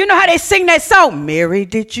 Mary. You know how they sing that song? Mary,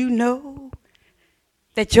 did you know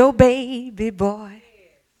that your baby boy?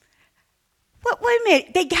 Wait a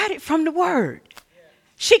minute. They got it from the word.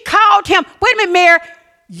 She called him. Wait a minute, Mary.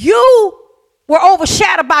 You were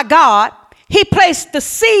overshadowed by God. He placed the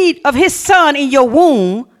seed of his son in your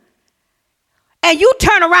womb. And you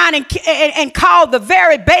turn around and call the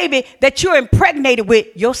very baby that you're impregnated with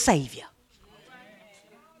your Savior.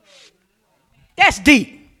 That's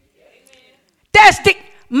deep. That's deep.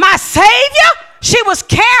 My Savior, she was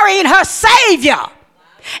carrying her Savior.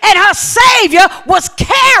 And her Savior was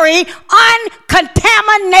carrying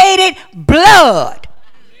uncontaminated blood.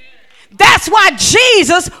 That's why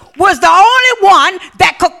Jesus was the only one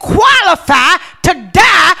that could qualify to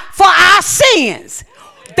die for our sins.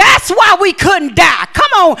 That's why we couldn't die.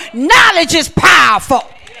 Come on, knowledge is powerful.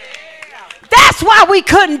 That's why we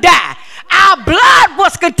couldn't die. Our blood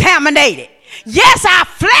was contaminated. Yes, our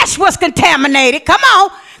flesh was contaminated. Come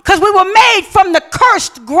on, because we were made from the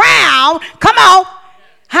cursed ground. Come on,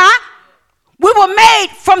 we were made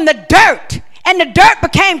from the dirt, and the dirt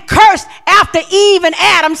became cursed after Eve and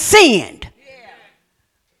Adam sinned.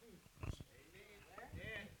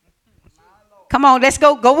 Come on, let's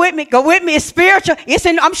go. Go with me. Go with me. It's spiritual.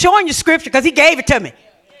 I'm showing you scripture because he gave it to me.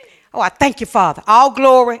 Oh, I thank you, Father. All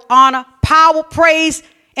glory, honor, power, praise,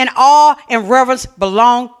 and awe and reverence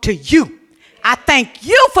belong to you. I thank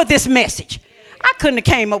you for this message. I couldn't have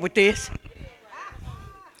came up with this.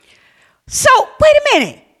 So, wait a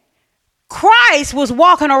minute. Christ was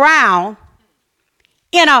walking around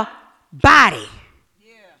in a body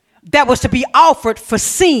that was to be offered for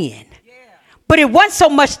sin. But it wasn't so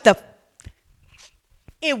much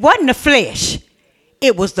it wasn't the flesh.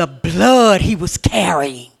 It was the blood he was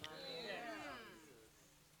carrying.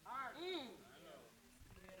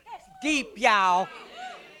 That's deep, y'all.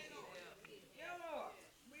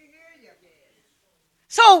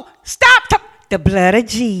 So stop the blood of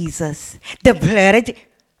Jesus. The blood of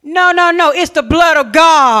No. It's the blood of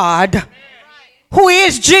God, who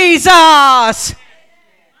is Jesus.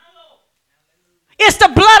 It's the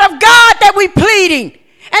blood of God that we're pleading.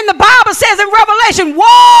 And the Bible says in Revelation,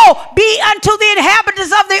 woe be unto the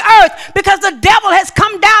inhabitants of the earth, because the devil has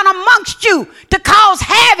come down amongst you to cause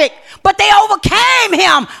havoc. But they overcame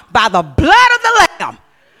him by the blood of the Lamb,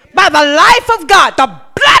 by the life of God. The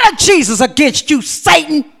blood of Jesus against you,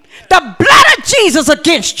 Satan. The blood of Jesus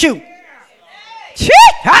against you.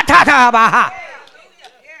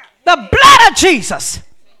 The blood of Jesus.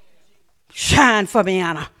 Shine for me,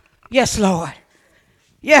 Anna. Yes, Lord.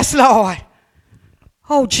 Yes, Lord.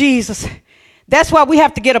 Oh, Jesus. That's why we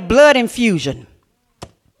have to get a blood infusion.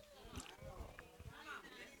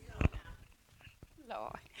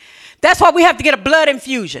 Lord. That's why we have to get a blood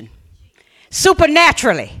infusion.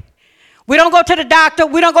 Supernaturally. We don't go to the doctor.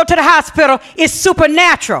 We don't go to the hospital. It's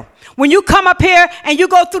supernatural. When you come up here and you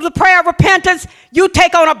go through the prayer of repentance, you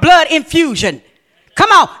take on a blood infusion.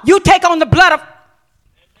 Come on. You take on the blood of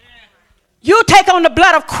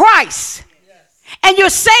Christ. And you're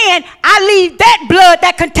saying, I leave that blood,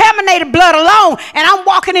 that contaminated blood alone, and I'm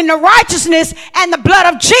walking in the righteousness and the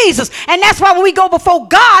blood of Jesus. And that's why when we go before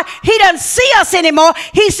God, he doesn't see us anymore.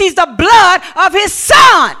 He sees the blood of his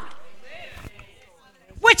son,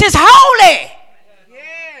 which is holy.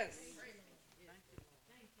 Yes.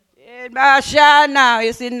 Now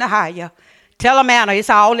it's in the higher. Tell them, Anna, it's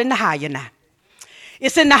all in the higher now.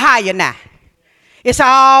 It's in the higher now. It's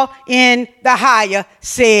all in the higher,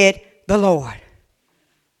 said the Lord.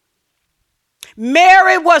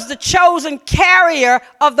 Mary was the chosen carrier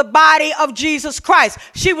of the body of Jesus Christ.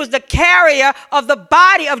 She was the carrier of the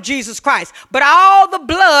body of Jesus Christ. But all the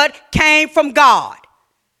blood came from God.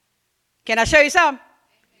 Can I show you something?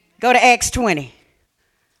 Go to Acts 20.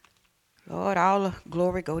 Lord, all the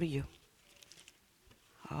glory go to you.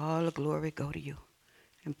 All the glory go to you.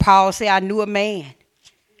 And Paul said, I knew a man.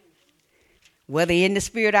 Whether in the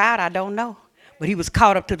spirit or out, I don't know. But he was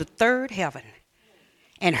caught up to the third heaven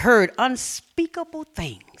and heard unspeakable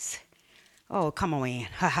things. Oh, come on in.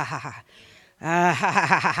 Ha, ha, ha, ha. Ha, ha, ha,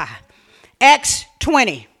 ha, ha. Acts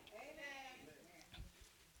 20.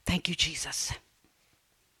 Thank you, Jesus.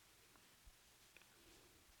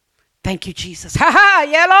 Thank you, Jesus. Ha ha,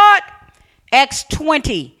 yeah, Lord. Acts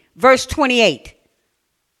 20, verse 28.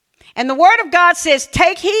 And the word of God says,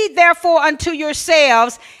 take heed therefore unto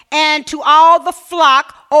yourselves and to all the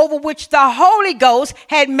flock over which the Holy Ghost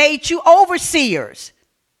had made you overseers.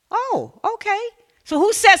 Oh, okay. So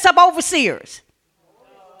who sets up overseers?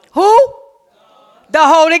 Who? The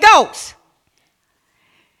Holy Ghost.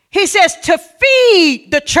 He says to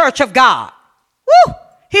feed the church of God. Woo!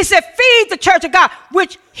 He said, feed the church of God,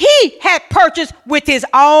 which he had purchased with his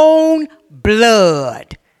own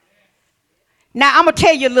blood. Now, I'm going to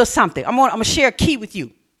tell you a little something. I'm going to share a key with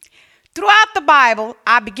you. Throughout the Bible,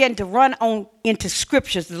 I began to run on into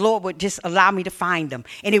scriptures. The Lord would just allow me to find them.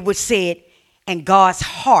 And it would say, and God's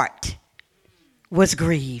heart was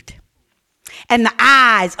grieved. And the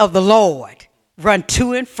eyes of the Lord run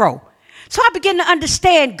to and fro. So I began to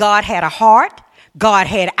understand God had a heart. God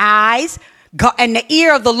had eyes. God, and the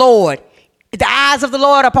ear of the Lord. The eyes of the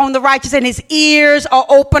Lord upon the righteous, and his ears are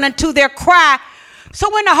open unto their cry. So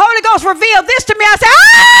when the Holy Ghost revealed this to me, I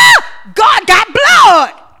said, God got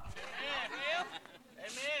blood.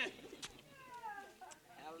 Amen.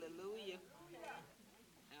 Hallelujah.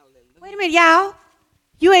 Wait a minute, y'all.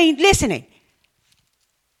 You ain't listening.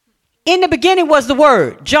 In the beginning was the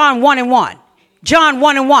Word. John 1:1. John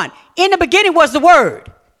 1:1. In the beginning was the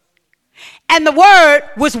Word. And the Word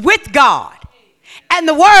was with God. And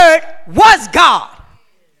the Word was God.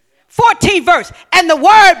 14th verse. And the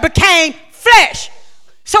Word became flesh.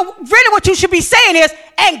 So really what you should be saying is,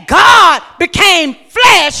 and God became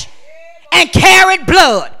flesh and carried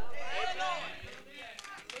blood.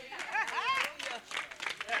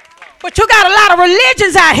 But you got a lot of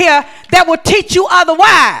religions out here that will teach you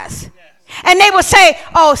otherwise. And they will say,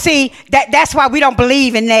 oh, see, that's why we don't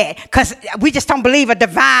believe in that. Because we just don't believe a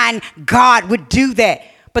divine God would do that.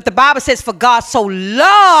 But the Bible says, for God so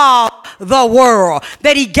loved the world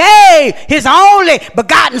that he gave his only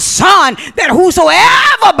begotten son, that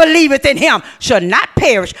whosoever believeth in him shall not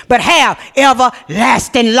perish, but have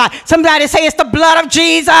everlasting life. Somebody say it's the blood of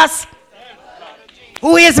Jesus,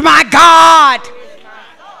 who is my God.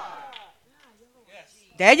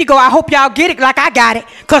 There you go. I hope y'all get it like I got it.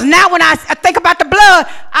 Because now when I think about the blood,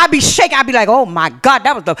 I be shaking. I be like, oh my God,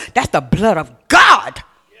 that's the blood of God.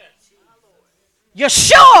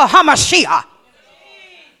 Yeshua HaMashiach,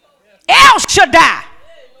 El Shaddai,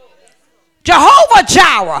 Jehovah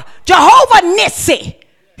Jireh, Jehovah Nissi.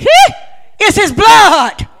 It's his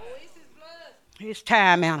blood. It's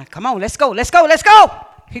time, Anna. Come on, let's go. Let's go.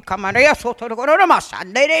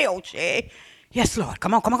 Yes, Lord.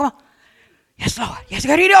 Come on. Yes, Lord. Yes,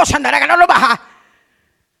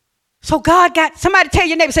 so God got, somebody tell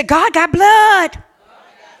your neighbor, say, God got blood.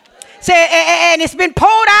 Say, and it's been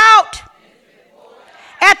poured out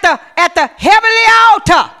at the heavenly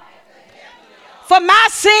altar for my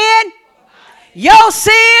sin, your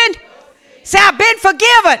sin. Say, I've been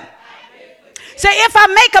forgiven. Say, if I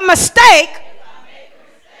make a mistake,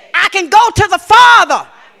 I can go to the Father.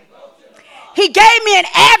 He gave me an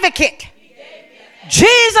advocate,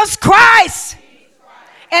 Jesus Christ,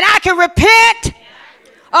 and I can repent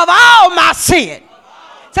of all my sin.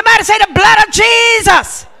 Somebody say the blood of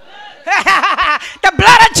Jesus. The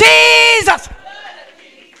blood of Jesus.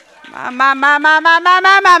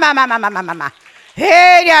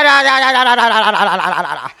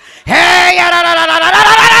 Hey,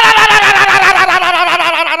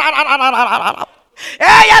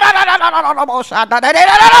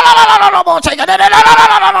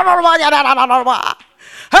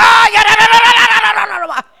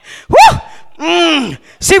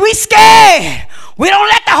 see, we scared. We don't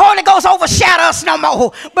let the Holy Ghost overshadow us no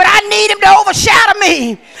more. But I need him to overshadow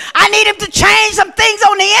me. I need him to change some things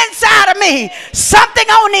on the inside of me. Something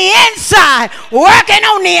on the inside, working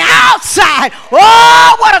on the outside.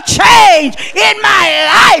 Oh, what a change in my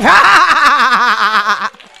life.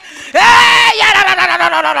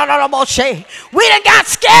 We done got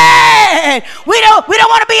scared. We don't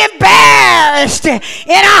want to be embarrassed in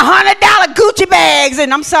our $100 Gucci bags,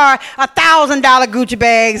 and I'm sorry, $1,000 Gucci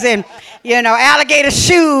bags, and alligator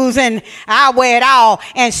shoes, and I wear it all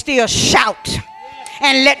and still shout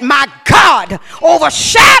and let my God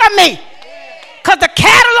overshadow me. Because the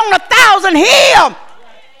cattle on 1,000 hill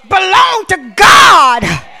belong to God.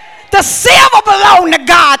 The silver belonged to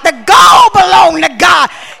God. The gold belonged to God.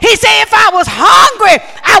 He said, if I was hungry,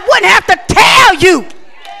 I wouldn't have to tell you.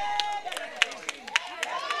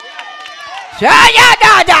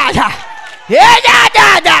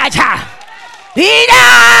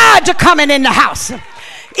 Elijah coming in the house.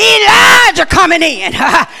 Elijah coming in.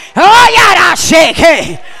 Oh, yeah, shake.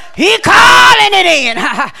 He calling it in.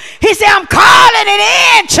 He said, I'm calling it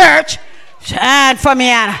in, church. Shine for me,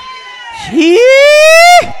 Anna.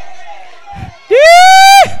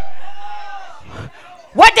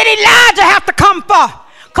 What did Elijah have to come for?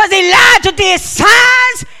 Because Elijah did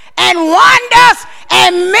signs and wonders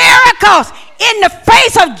and miracles in the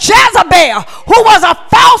face of Jezebel, who was a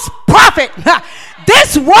false prophet.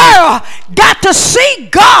 This world got to see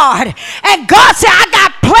God. And God said, I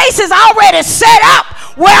got places already set up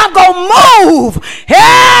where I'm going to move.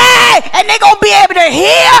 Hey! And they're going to be able to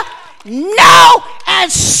hear, know,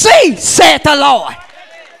 and see, saith the Lord.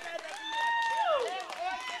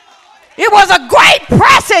 It was a great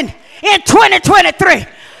pressing in 2023.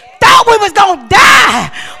 Thought we was going to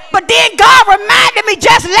die. But then God reminded me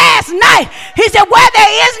just last night. He said, where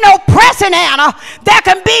there is no pressing, Anna, there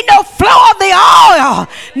can be no flow of the oil,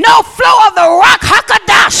 no flow of the rock.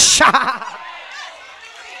 Hakadash.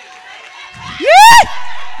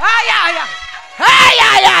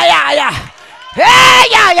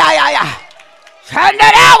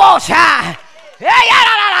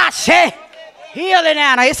 Healing,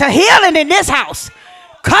 Anna. It's a healing in this house.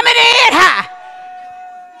 Coming in high.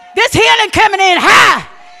 This healing coming in high.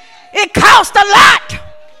 It cost a lot.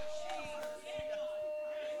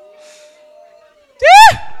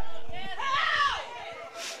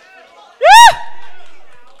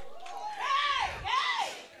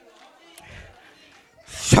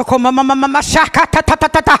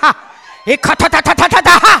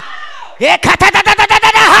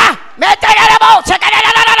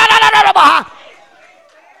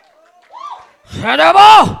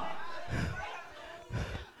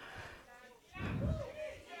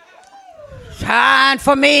 Shine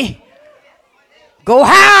for me. Go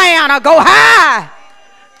high, Anna. Go high.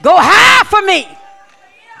 Go high for me.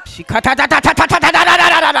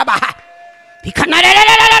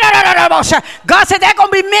 God said there are going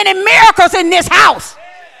to be many miracles in this house.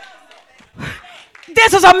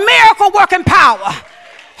 This is a miracle working power.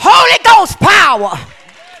 Holy Ghost power.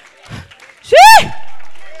 See?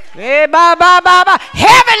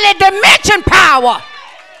 Heavenly dimension power.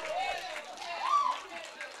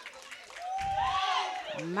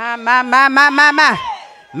 My.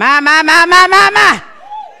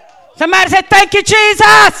 Somebody say, thank you,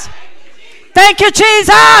 Jesus. Thank you,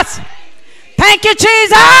 Jesus. Thank you,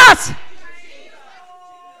 Jesus.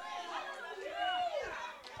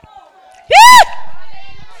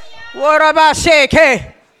 What about shake?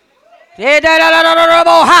 I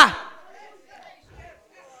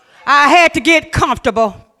had to get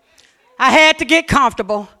comfortable.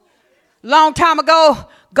 Long time ago,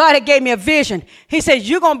 God had gave me a vision. He said,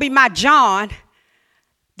 you're going to be my John,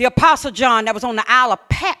 the Apostle John that was on the Isle of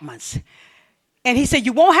Patmos. And he said,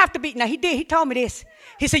 you won't have to be. Now, he told me this.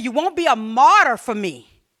 He said, you won't be a martyr for me.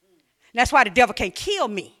 And that's why the devil can't kill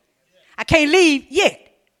me. I can't leave yet.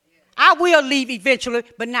 I will leave eventually,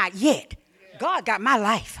 but not yet. God got my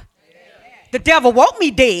life. The devil want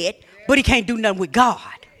me dead, but he can't do nothing with God.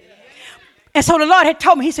 And so the Lord had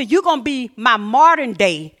told me, he said, you're going to be my modern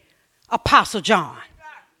day Apostle John.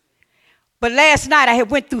 But last night I had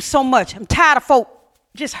went through so much. I'm tired of folk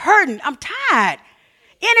just hurting. I'm tired.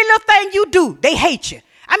 Any little thing you do, they hate you.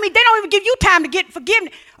 I mean, they don't even give you time to get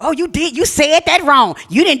forgiveness. Oh, you said that wrong.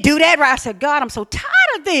 You didn't do that right. I said, God, I'm so tired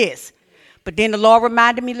of this. But then the Lord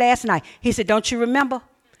reminded me last night. He said, don't you remember?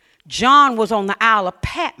 John was on the Isle of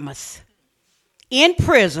Patmos in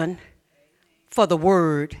prison for the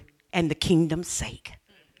word and the kingdom's sake.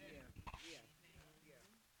 I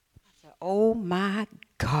said, oh my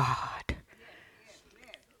God.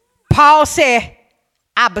 Paul said,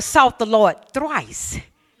 I besought the Lord thrice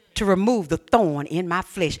to remove the thorn in my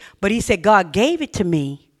flesh. But he said, God gave it to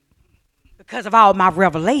me because of all my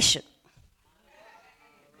revelation.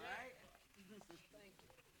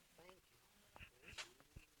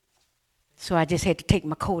 So I just had to take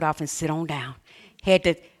my coat off and sit on down. Had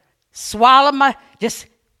to swallow just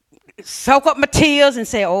soak up my tears and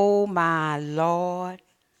say, oh my Lord.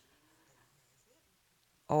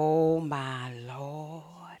 Oh my Lord.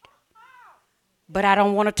 But I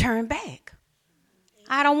don't want to turn back.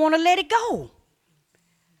 I don't want to let it go.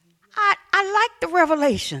 I like the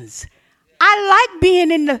revelations. I like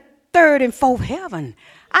being in the third and fourth heaven.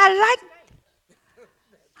 I like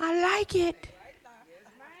it.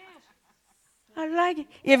 I like it.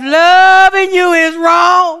 If loving you is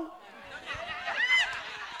wrong,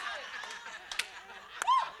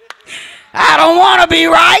 I don't want to be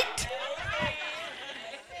right.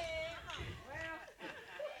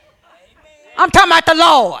 I'm talking about the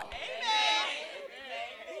Lord.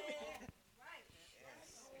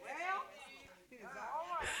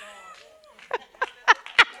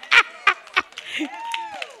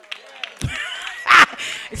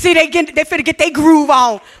 See, they finna get their groove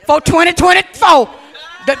on for 2024.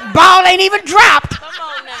 The ball ain't even dropped. Come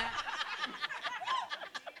on now.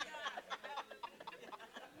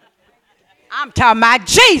 I'm talking about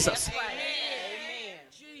Jesus. Amen.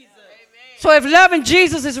 Jesus. So if loving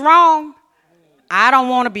Jesus is wrong, I don't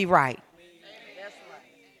want to be right. That's right.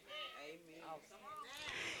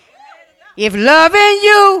 If loving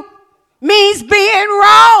you means being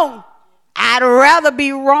wrong, I'd rather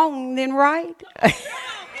be wrong than right.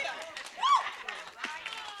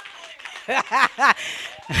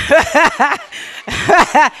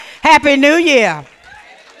 Happy New Year.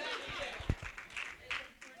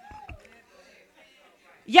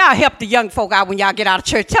 Y'all help the young folk out when y'all get out of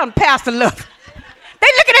church. Tell them, Pastor, look. They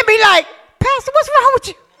looking at me like, Pastor, what's wrong with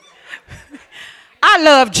you? I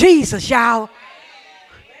love Jesus, y'all.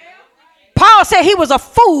 Paul said he was a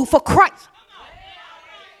fool for Christ.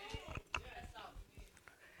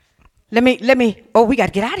 Let me, we got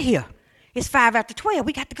to get out of here. It's 5 after 12.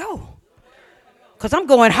 We got to go. Because I'm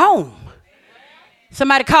going home.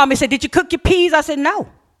 Somebody called me and said, did you cook your peas? I said, no.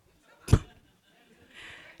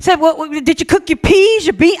 Said, well, did you cook your peas,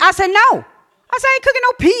 your beans? I said, no. I said, I ain't cooking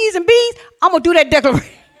no peas and beans. I'm going to do that declaration.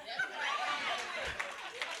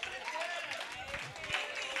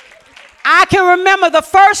 I can remember the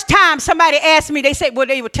first time somebody asked me, they said, well,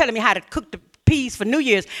 they were telling me how to cook the peas for New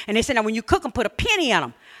Year's. And they said, now, when you cook them, put a penny in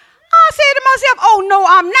them. I said to myself, oh, no,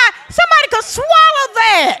 I'm not. Somebody could swallow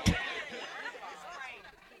that.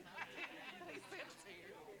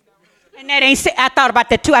 And that ain't, I thought about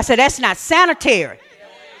that too. I said, that's not sanitary.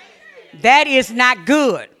 That is not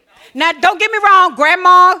good. Now, don't get me wrong.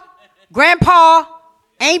 Grandma, Grandpa,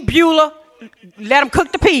 Aunt Beulah, let them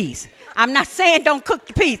cook the peas. I'm not saying don't cook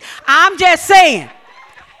the peas. I'm just saying,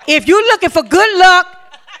 if you're looking for good luck,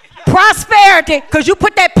 prosperity, because you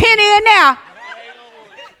put that penny in there,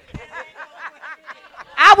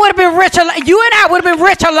 I would have been rich. You and I would have been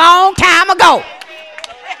rich a long time ago.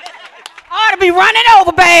 I ought to be running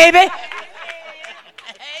over, baby.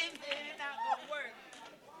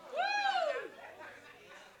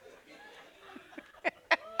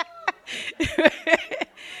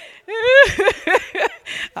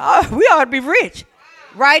 We ought to be rich.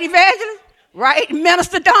 Right, Evangelist? Right,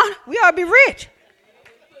 Minister Don? We ought to be rich.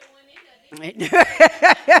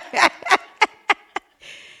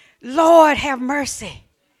 Lord, have mercy.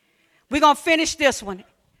 We're going to finish this one.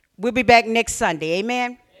 We'll be back next Sunday.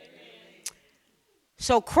 Amen?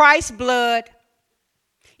 So Christ's blood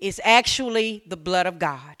is actually the blood of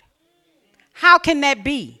God. How can that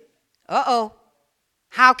be? How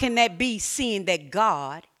can that be, seeing that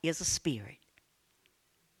God is a spirit?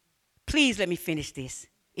 Please let me finish this.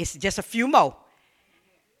 It's just a few more.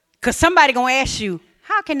 Because somebody going to ask you,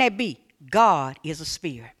 how can that be? God is a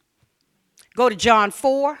spirit. Go to John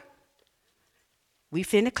 4. We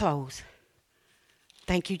finna close.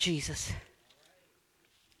 Thank you, Jesus.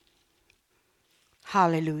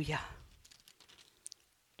 Hallelujah.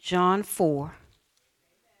 John 4:24.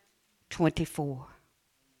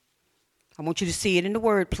 I want you to see it in the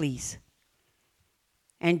word, please.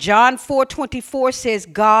 And John 4:24 says,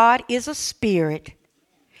 God is a spirit,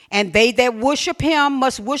 and they that worship him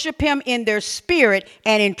must worship him in their spirit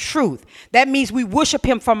and in truth. That means we worship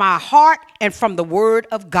him from our heart and from the word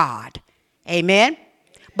of God. Amen.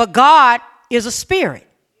 But God is a spirit.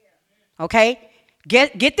 Okay?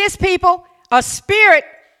 Get this, people. A spirit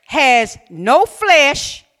has no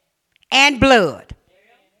flesh and blood.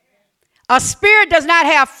 A spirit does not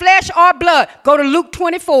have flesh or blood. Go to Luke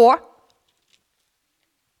 24.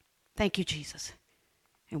 Thank you, Jesus.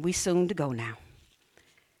 And we soon to go now.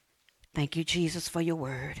 Thank you, Jesus, for your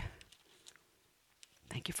word.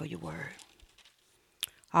 Thank you for your word.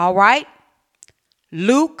 All right.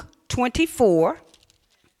 Luke 24,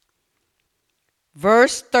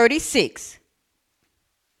 verse 36.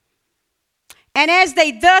 And as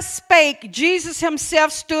they thus spake, Jesus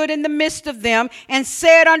himself stood in the midst of them and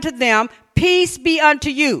said unto them, Peace be unto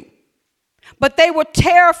you. But they were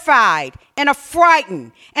terrified and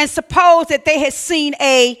affrighted and supposed that they had seen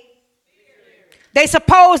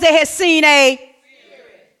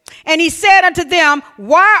And he said unto them,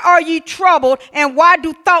 Why are ye troubled, and why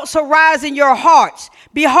do thoughts arise in your hearts?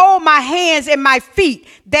 Behold my hands and my feet,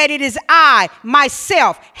 that it is I,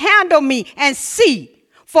 myself. Handle me and see.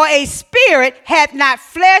 For a spirit hath not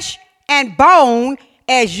flesh and bone,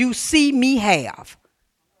 as you see me have.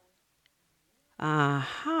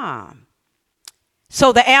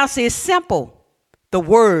 So the answer is simple. The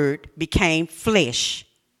Word became flesh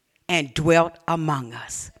and dwelt among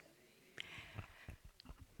us.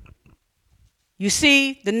 You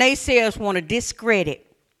see, the naysayers want to discredit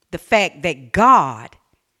the fact that God,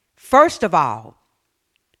 first of all,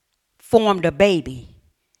 formed a baby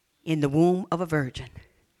in the womb of a virgin.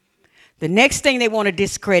 The next thing they want to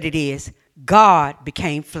discredit is God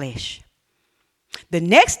became flesh. The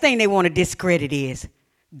next thing they want to discredit is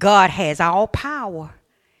God has all power,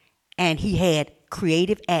 and he had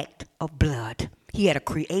creative act of blood. He had a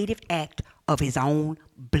creative act of his own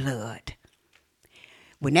blood.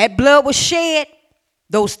 When that blood was shed,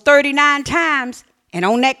 those 39 times, and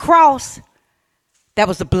on that cross, that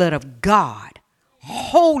was the blood of God,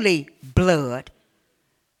 holy blood,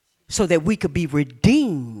 so that we could be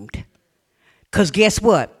redeemed. Because guess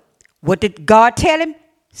what? What did God tell him?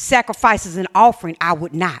 Sacrifices and offering I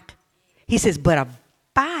would not. He says, but a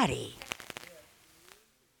body.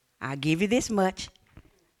 I'll give you this much.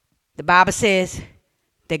 The Bible says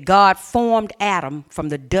that God formed Adam from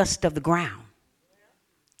the dust of the ground.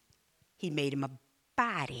 He made him a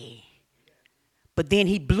body. But then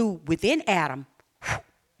he blew within Adam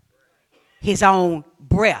his own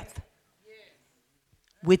breath.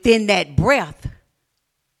 Within that breath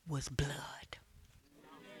was blood.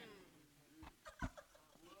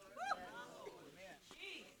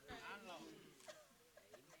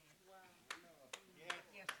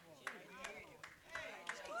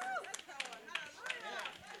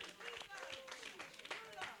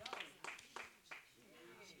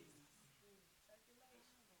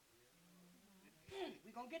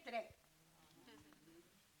 We're going to get to that.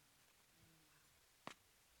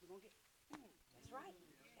 We're going to get, that's right.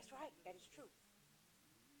 That's right. That is true.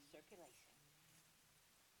 Circulation.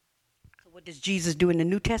 So what does Jesus do in the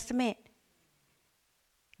New Testament?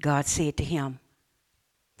 God said to him,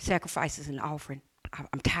 sacrifices and offering,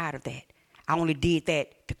 I'm tired of that. I only did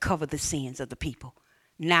that to cover the sins of the people.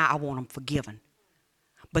 Now I want them forgiven.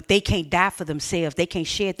 But they can't die for themselves. They can't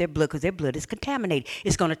shed their blood because their blood is contaminated.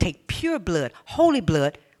 It's going to take pure blood, holy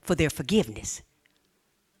blood, for their forgiveness.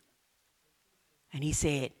 And he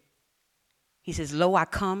says, lo, I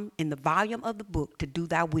come in the volume of the book to do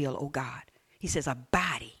thy will, O God. He says, a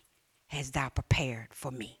body has thou prepared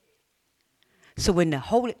for me. So when the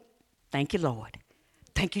Holy, thank you, Lord.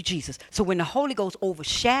 Thank you, Jesus. So when the Holy Ghost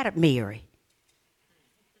overshadowed Mary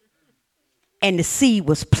and the seed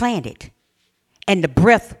was planted and the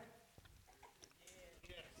breath,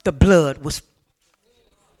 the blood was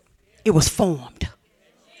formed.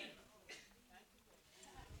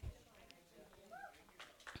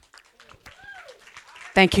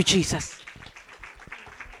 Thank you, Jesus.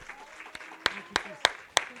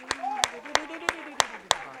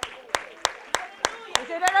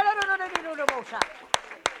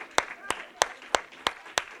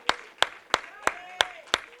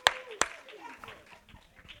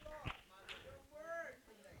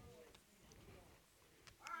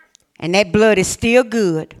 And that blood is still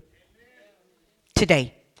good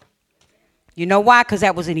today. You know why? Because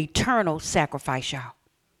that was an eternal sacrifice, y'all.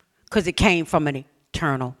 Because it came from an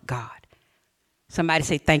eternal God. Somebody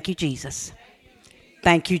say, thank you, Jesus.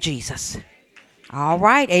 Thank you, Jesus. All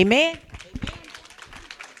right. Amen.